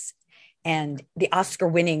Amadeus, and the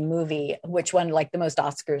Oscar-winning movie, which won like the most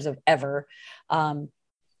Oscars of ever,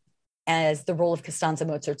 as the role of Costanza,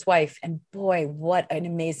 Mozart's wife. And boy, what an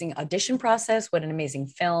amazing audition process, what an amazing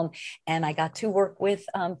film. And I got to work with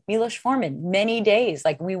Milos Forman many days.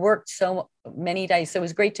 Like, we worked so many days. So it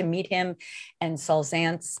was great to meet him and Saul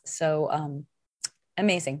Zaentz. So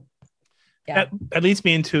amazing. Yeah. That leads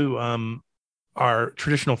me into our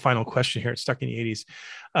traditional final question here at Stuck in the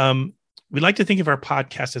 80s. We like to think of our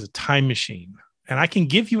podcast as a time machine. And I can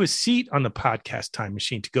give you a seat on the podcast time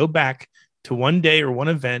machine to go back to one day or one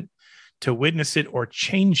event, to witness it or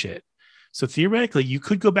change it. So theoretically, you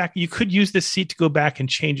could go back, you could use this seat to go back and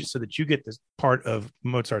change it so that you get this part of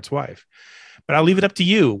Mozart's wife. But I'll leave it up to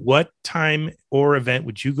you. What time or event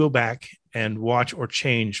would you go back and watch or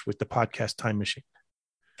change with the podcast time machine?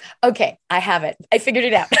 Okay, I have it. I figured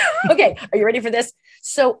it out. Okay, are you ready for this?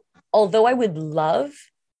 So although I would love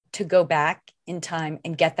to go back in time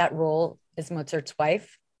and get that role as Mozart's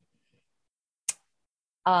wife,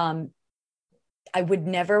 I would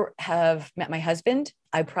never have met my husband.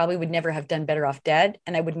 I probably would never have done Better Off Dead,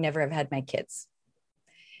 and I would never have had my kids.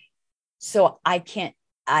 So I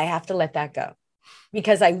have to let that go,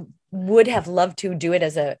 because I would have loved to do it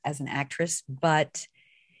as an actress, but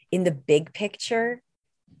in the big picture,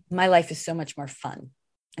 my life is so much more fun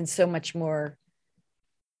and so much more.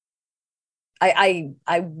 I'm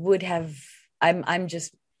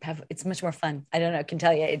just have, it's much more fun. I don't know. I can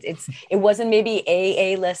tell you, it wasn't maybe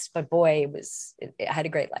a list, but boy, it had a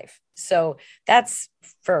great life. So that's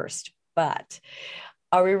first, but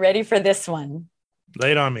are we ready for this one?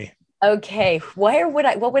 Lay it on me. Okay. What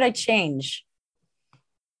would I change?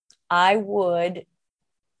 I would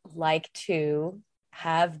like to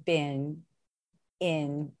have been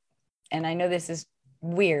in, and I know this is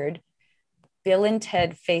weird, Bill and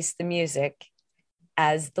Ted Face the Music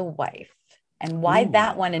as the wife. And why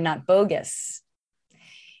that one and not Bogus?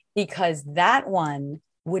 Because that one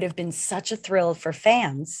would have been such a thrill for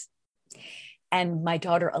fans. And my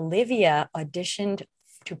daughter Olivia auditioned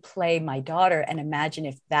to play my daughter. And imagine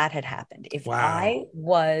if that had happened. If I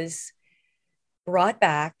was brought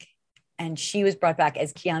back and she was brought back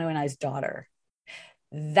as Keanu and I's daughter,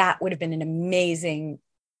 that would have been an amazing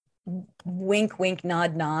wink, wink,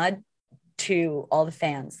 nod, nod to all the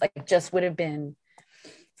fans. Like, it just would have been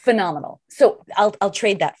phenomenal. So I'll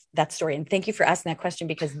trade that story. And thank you for asking that question,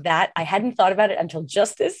 because that I hadn't thought about it until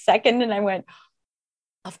just this second. And I went,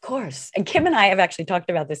 of course. And Kim and I have actually talked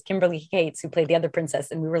about this, Kimberly Cates, who played the other princess.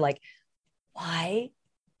 And we were like, why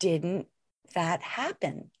didn't that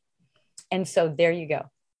happen? And so there you go.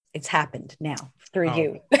 It's happened now through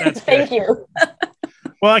you. Thank you.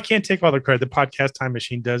 Well, I can't take all the credit. The podcast time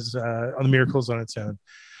machine does all the miracles on its own.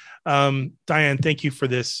 Diane, thank you for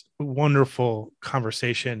this wonderful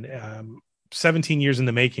conversation. 17 years in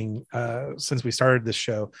the making since we started this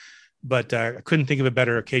show. but I couldn't think of a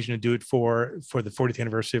better occasion to do it for the 40th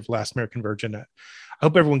anniversary of Last American Virgin. I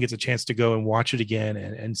hope everyone gets a chance to go and watch it again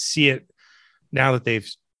and see it now that they've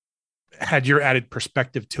had your added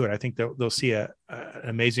perspective to it. I think they'll see an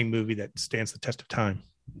amazing movie that stands the test of time.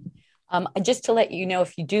 Just to let you know,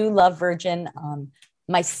 if you do love Virgin,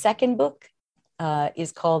 my second book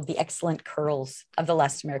is called The Excellent Curls of the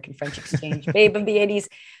Last American French Exchange, Babe of the 80s.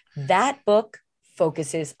 That book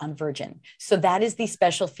focuses on Virgin. So that is the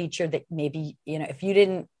special feature that maybe,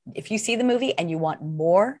 if you see the movie and you want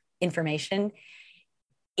more information,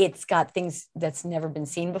 it's got things that's never been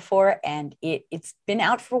seen before. And it's been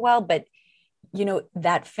out for a while, but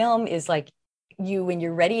that film is like when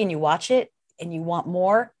you're ready and you watch it and you want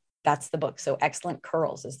more, that's the book. So Excellent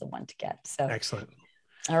Curls is the one to get. So excellent.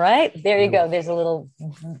 All right, there you go. There's a little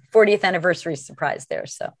 40th anniversary surprise there.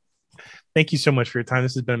 So thank you so much for your time.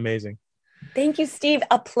 This has been amazing. Thank you, Steve.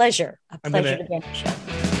 A pleasure. To be on the show.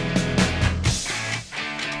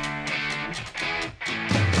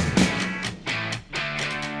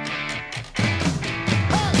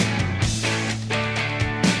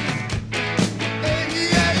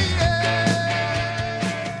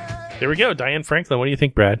 There we go. Diane Franklin. What do you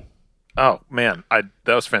think, Brad? Oh man,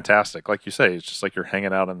 that was fantastic. Like you say, it's just like you're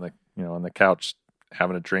hanging out on the couch,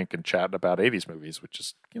 having a drink and chatting about 80s movies, which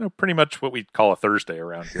is, pretty much what we call a Thursday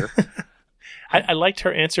around here. I liked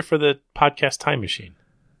her answer for the podcast time machine.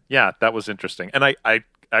 Yeah, that was interesting. And I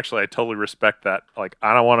totally respect that. Like,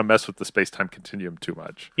 I don't want to mess with the space-time continuum too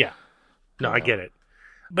much. Yeah. No, I get it.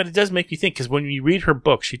 But it does make you think, because when you read her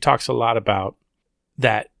book, she talks a lot about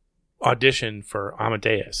that audition for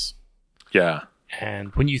Amadeus. Yeah.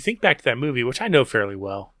 And when you think back to that movie, which I know fairly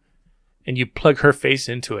well, and you plug her face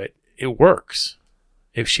into it, it works.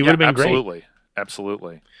 If she would have been great.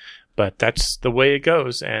 Absolutely. But that's the way it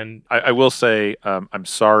goes. And I will say, I'm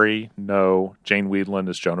sorry, no, Jane Wiedlin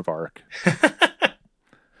is Joan of Arc.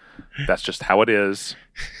 That's just how it is.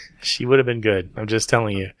 She would have been good. I'm just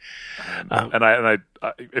telling you. And I,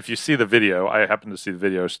 if you see the video, I happen to see the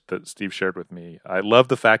video that Steve shared with me. I love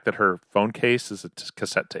the fact that her phone case is a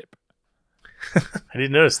cassette tape. I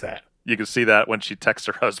didn't notice that. You can see that when she texts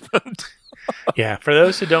her husband. Yeah, for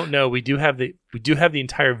those who don't know, we do have the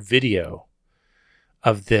entire video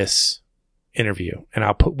of this interview, and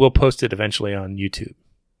we'll post it eventually on YouTube.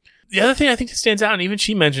 The other thing I think that stands out, and even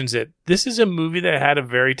she mentions it, this is a movie that had a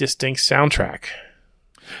very distinct soundtrack.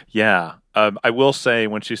 Yeah. I will say,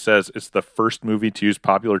 when she says it's the first movie to use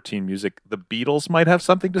popular teen music, the Beatles might have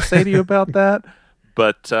something to say to you about that.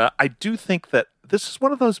 But I do think that this is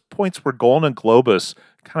one of those points where Golan and Globus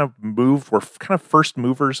were kind of first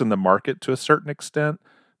movers in the market to a certain extent,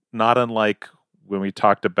 not unlike when we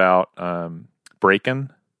talked about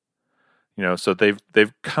Breakin'. So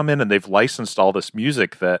they've come in and they've licensed all this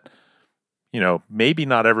music that, maybe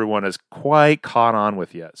not everyone has quite caught on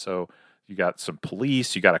with yet. So you got some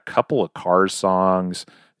Police, you got a couple of Cars songs,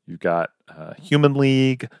 you got Human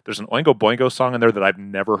League. There's an Oingo Boingo song in there that I've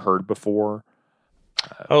never heard before.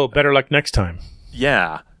 Better Luck Next Time.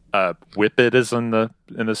 Yeah. Whip It is in the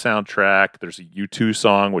soundtrack. There's a U2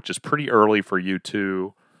 song, which is pretty early for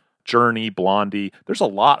U2. Journey, Blondie. There's a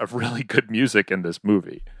lot of really good music in this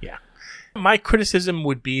movie. Yeah. My criticism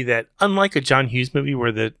would be that, unlike a John Hughes movie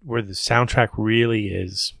where the soundtrack really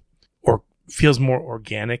is or feels more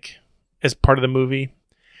organic as part of the movie,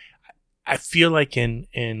 I feel like in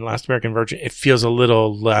Last American Virgin it feels a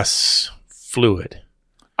little less fluid.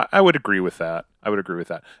 I would agree with that.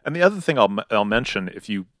 And the other thing I'll mention, if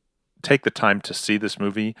you take the time to see this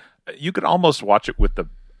movie, you could almost watch it with the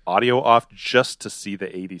audio off just to see the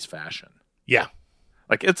 80s fashion. Yeah.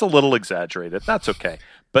 Like, it's a little exaggerated. That's okay.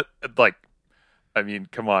 But,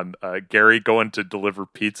 come on. Gary going to deliver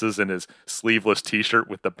pizzas in his sleeveless T-shirt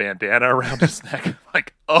with the bandana around his neck.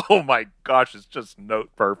 Like, oh my gosh, it's just note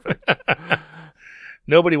perfect.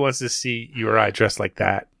 Nobody wants to see you or I dressed like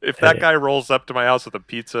that. If that guy rolls up to my house with a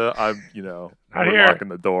pizza, I'm locking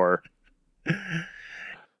the door.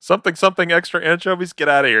 Something extra anchovies? Get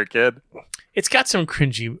out of here, kid. It's got some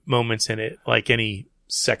cringy moments in it, like any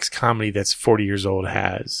sex comedy that's 40 years old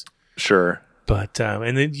has. Sure. But,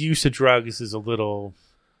 and the use of drugs is probably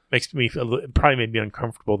made me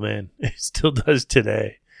uncomfortable then. It still does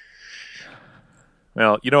today.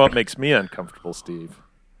 Well, you know what makes me uncomfortable, Steve?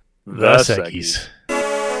 The Seggies.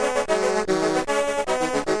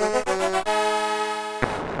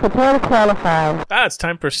 Prepare to qualify. It's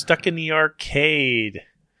time for Stuck in the Arcade.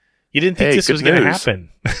 You didn't think this was going to happen.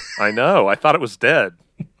 I know. I thought it was dead.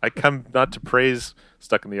 I come not to praise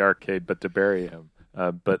Stuck in the Arcade, but to bury him.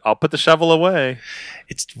 But I'll put the shovel away.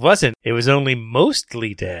 It wasn't. It was only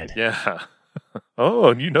mostly dead. Yeah. Oh,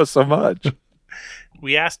 and you know so much.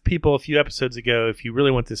 We asked people a few episodes ago if you really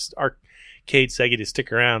want this arcade Seggy to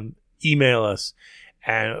stick around, email us.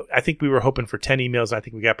 And I think we were hoping for 10 emails. I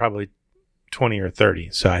think we got probably 20 or 30.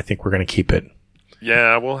 So I think we're going to keep it.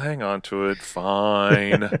 Yeah, we'll hang on to it.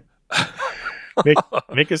 Fine.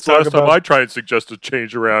 make us talk talk last time about... I try and suggest a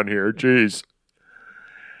change around here. Jeez.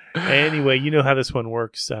 Anyway, you know how this one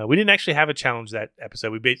works. We didn't actually have a challenge that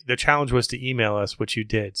episode. The challenge was to email us, which you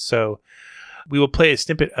did. So we will play a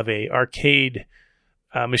snippet of a arcade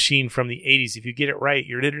machine from the 80s. If you get it right,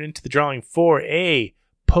 you're entered into the drawing for a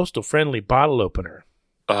postal-friendly bottle opener.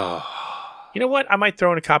 You know what? I might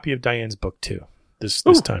throw in a copy of Diane's book, too, this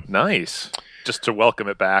time. Nice. Just to welcome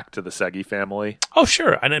it back to the Seggy family. Oh,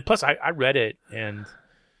 sure. And then, plus, I read it, and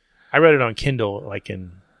I read it on Kindle like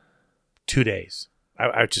in 2 days.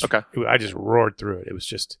 I just roared through it. It was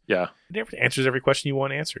just... Yeah. It answers every question you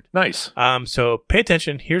want answered. Nice. So pay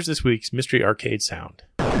attention. Here's this week's Mystery Arcade Sound.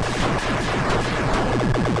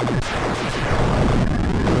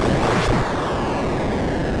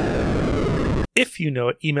 If you know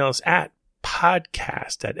it, email us at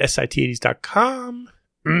podcast@sit80s.com.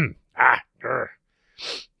 Too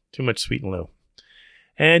much sweet and low.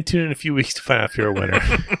 And tune in a few weeks to find out if you're a winner.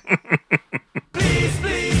 Please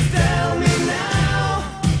tell me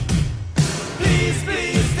now. Please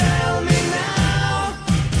tell me now.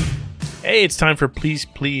 Hey, it's time for Please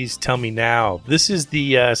Tell Me Now. This is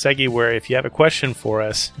the Seggy where if you have a question for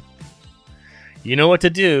us, you know what to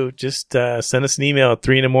do. Just send us an email at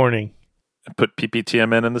 3 a.m. Put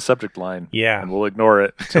PPTMN in the subject line. Yeah. And we'll ignore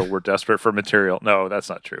it until we're desperate for material. No, that's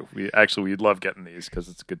not true. We'd love getting these because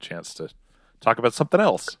it's a good chance to talk about something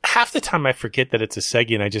else. Half the time I forget that it's a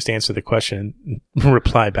Seggy and I just answer the question and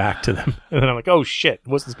reply back to them. And then I'm like, oh shit,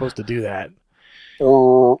 wasn't supposed to do that.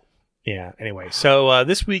 Yeah, anyway. So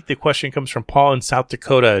this week the question comes from Paul in South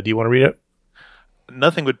Dakota. Do you want to read it?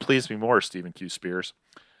 Nothing would please me more, Stephen Q. Spears.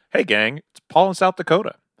 Hey gang, it's Paul in South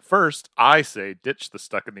Dakota. First, I say ditch the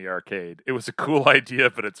Stuck in the Arcade. It was a cool idea,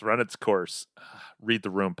 but it's run its course. Read the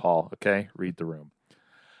room, Paul, okay? Read the room.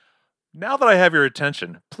 Now that I have your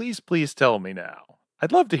attention, please tell me now.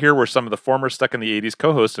 I'd love to hear where some of the former Stuck in the 80s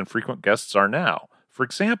co-hosts and frequent guests are now. For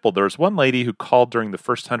example, there was one lady who called during the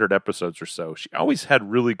first 100 episodes or so. She always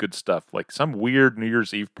had really good stuff, like some weird New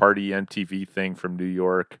Year's Eve party MTV thing from New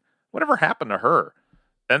York. Whatever happened to her?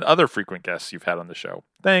 And other frequent guests you've had on the show.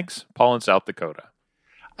 Thanks, Paul in South Dakota.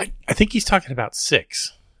 I think he's talking about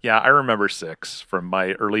 6. Yeah, I remember 6 from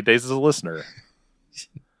my early days as a listener.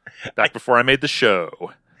 Back before I made the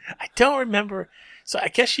show. I don't remember. So I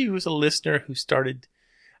guess she was a listener who started...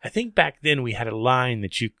 I think back then we had a line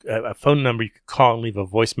that a phone number you could call and leave a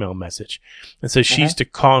voicemail message. And so she used to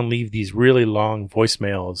call and leave these really long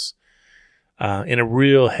voicemails in a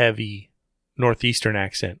real heavy Northeastern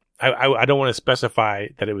accent. I don't want to specify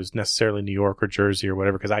that it was necessarily New York or Jersey or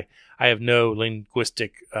whatever, because I have no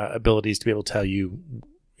linguistic abilities to be able to tell you,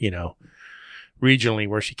 regionally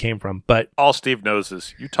where she came from. But all Steve knows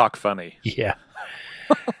is you talk funny. Yeah.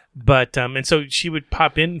 But and so she would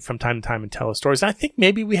pop in from time to time and tell us stories. I think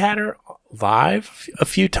maybe we had her live a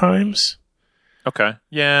few times. Okay.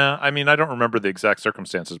 Yeah. I mean, I don't remember the exact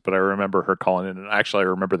circumstances, but I remember her calling in, and actually I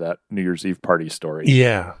remember that New Year's Eve party story.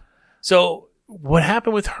 Yeah. So what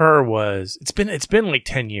happened with her was it's been like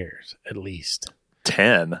 10 years at least.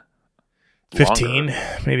 10? 15? Longer.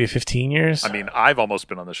 Maybe 15 years? I mean, I've almost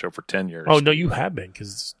been on the show for 10 years. Oh, no, you have been,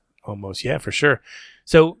 because almost, yeah, for sure.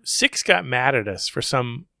 So 6 got mad at us for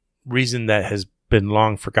some reason that has been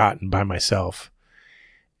long forgotten by myself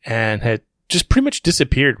and had just pretty much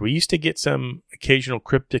disappeared. We used to get some occasional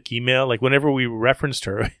cryptic email. Like whenever we referenced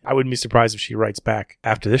her, I wouldn't be surprised if she writes back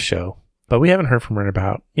after this show. But we haven't heard from her in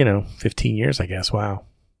about, 15 years, I guess. Wow.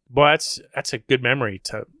 Boy, that's a good memory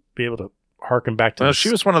to be able to harken back to. Well, she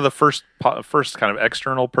was one of the first kind of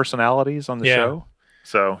external personalities on the show.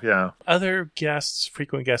 So, yeah. Other guests,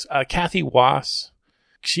 frequent guests, Kathy Wass.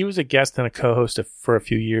 She was a guest and a co-host for a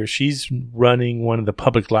few years. She's running one of the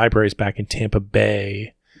public libraries back in Tampa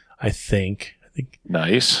Bay, I think.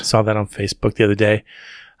 Nice. I saw that on Facebook the other day.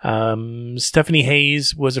 Stephanie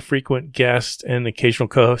Hayes was a frequent guest and occasional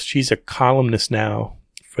co-host. She's a columnist now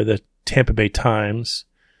for the Tampa Bay Times.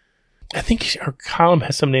 I think her column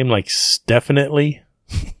has some name like Stephanately.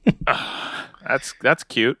 That's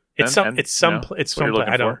cute. It's some I don't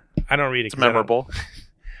read it. It's memorable.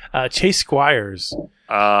 Chase Squires.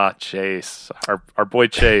 Chase. Our boy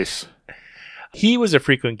Chase. He was a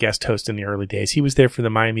frequent guest host in the early days. He was there for the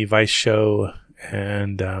Miami Vice show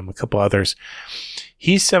and a couple others.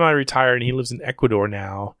 He's semi-retired and he lives in Ecuador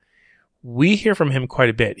now. We hear from him quite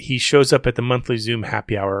a bit. He shows up at the monthly Zoom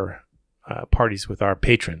happy hour parties with our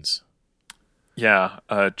patrons. Yeah,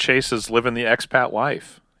 Chase is living the expat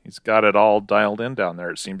life. He's got it all dialed in down there,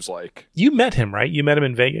 it seems like. You met him, right? You met him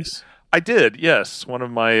in Vegas? I did, yes. One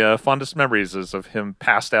of my fondest memories is of him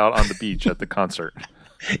passed out on the beach at the concert.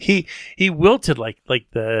 He wilted like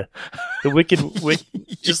the wicked,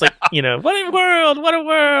 just like, what a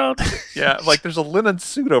world. Yeah, like there's a linen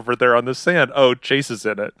suit over there on the sand. Oh, Chase is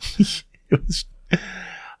in it.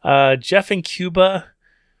 Jeff in Cuba,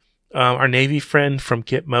 our Navy friend from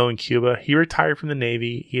Gitmo in Cuba, he retired from the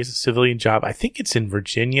Navy. He has a civilian job. I think it's in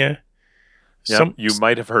Virginia. Yeah, you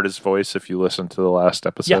might have heard his voice if you listened to the last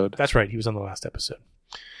episode. Yeah, that's right. He was on the last episode.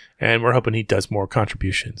 And we're hoping he does more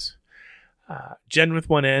contributions. Jen with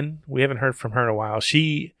one N, we haven't heard from her in a while.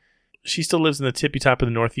 She still lives in the tippy top of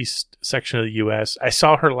the northeast section of the U.S. I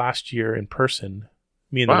saw her last year in person.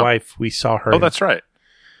 Me and the wife, we saw her. Oh, that's right.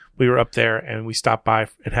 We were up there and we stopped by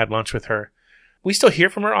and had lunch with her. We still hear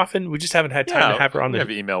from her often. We just haven't had time to have her on we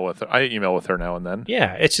have email with her. I email with her now and then.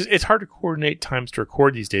 Yeah, it's hard to coordinate times to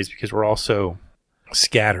record these days because we're all so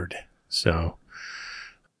scattered. So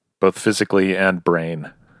both physically and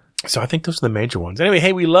brain. So I think those are the major ones. Anyway,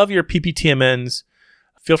 hey, we love your PPTMNs.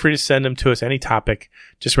 Feel free to send them to us any topic.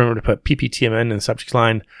 Just remember to put PPTMN in the subject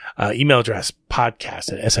line. Email address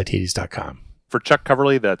podcast@sit80s.com. For Chuck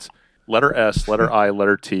Coverly, that's letter S, letter I,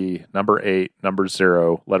 letter T, number 8, number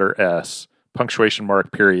 0, letter S, punctuation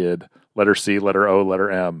mark, period, letter C, letter O,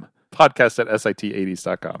 letter M.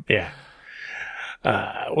 Podcast@sit80s.com. Yeah.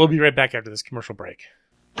 We'll be right back after this commercial break.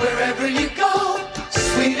 Wherever you go,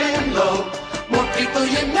 sweet and low. More people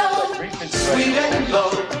you know, sweet and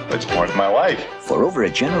low. It's part of my life. For over a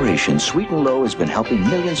generation, Sweet and Low has been helping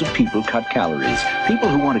millions of people cut calories. People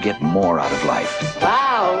who want to get more out of life.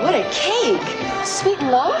 Wow, what a cake. Sweet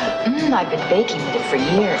and Low? I've been baking with it for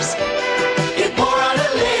years. Get more out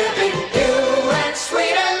of living, you and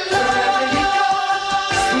Sweet and Low. Wherever you go,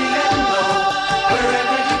 sweet and low.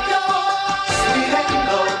 Wherever you go, sweet and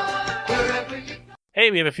low. Wherever you go.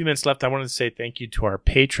 Hey, we have a few minutes left. I wanted to say thank you to our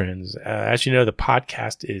patrons. As you know, the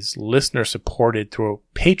podcast is listener supported through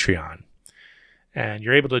Patreon. And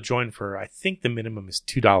you're able to join for, I think the minimum is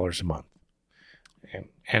 $2 a month.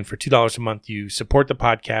 And for $2 a month, you support the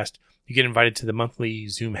podcast. You get invited to the monthly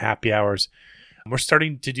Zoom happy hours. We're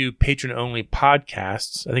starting to do patron-only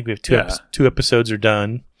podcasts. I think we have two episodes are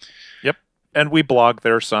done. Yep. And we blog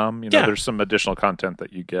there some. There's some additional content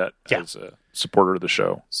that you get as a supporter of the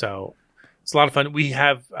show. So it's a lot of fun. We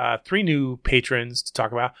have 3 new patrons to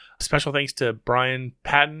talk about. Special thanks to Brian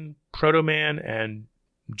Patton, Proto Man, and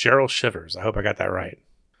Gerald Shivers. I hope I got that right.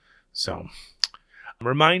 So,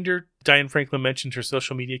 reminder, Diane Franklin mentioned her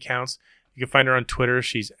social media accounts. You can find her on Twitter.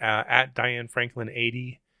 She's at Diane Franklin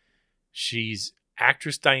 80. She's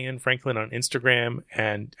actress Diane Franklin on Instagram.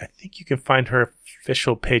 And I think you can find her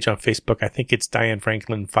official page on Facebook. I think it's Diane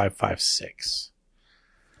Franklin 556.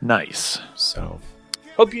 Nice. So,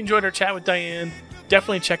 hope you enjoyed our chat with Diane.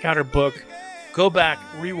 Definitely check out her book. Go back,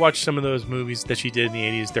 rewatch some of those movies that she did in the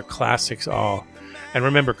 80s. They're classics all. And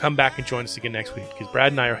remember, come back and join us again next week because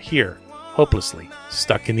Brad and I are here, hopelessly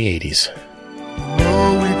stuck in the 80s.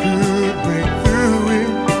 Oh, we could break through it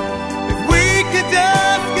if we could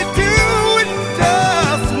just get to it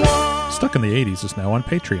just once. Stuck in the 80s is now on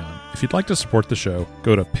Patreon. If you'd like to support the show,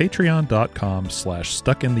 go to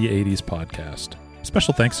patreon.com/stuckintheeighties podcast.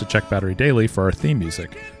 Special thanks to Check Battery Daily for our theme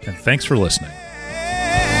music, and thanks for listening.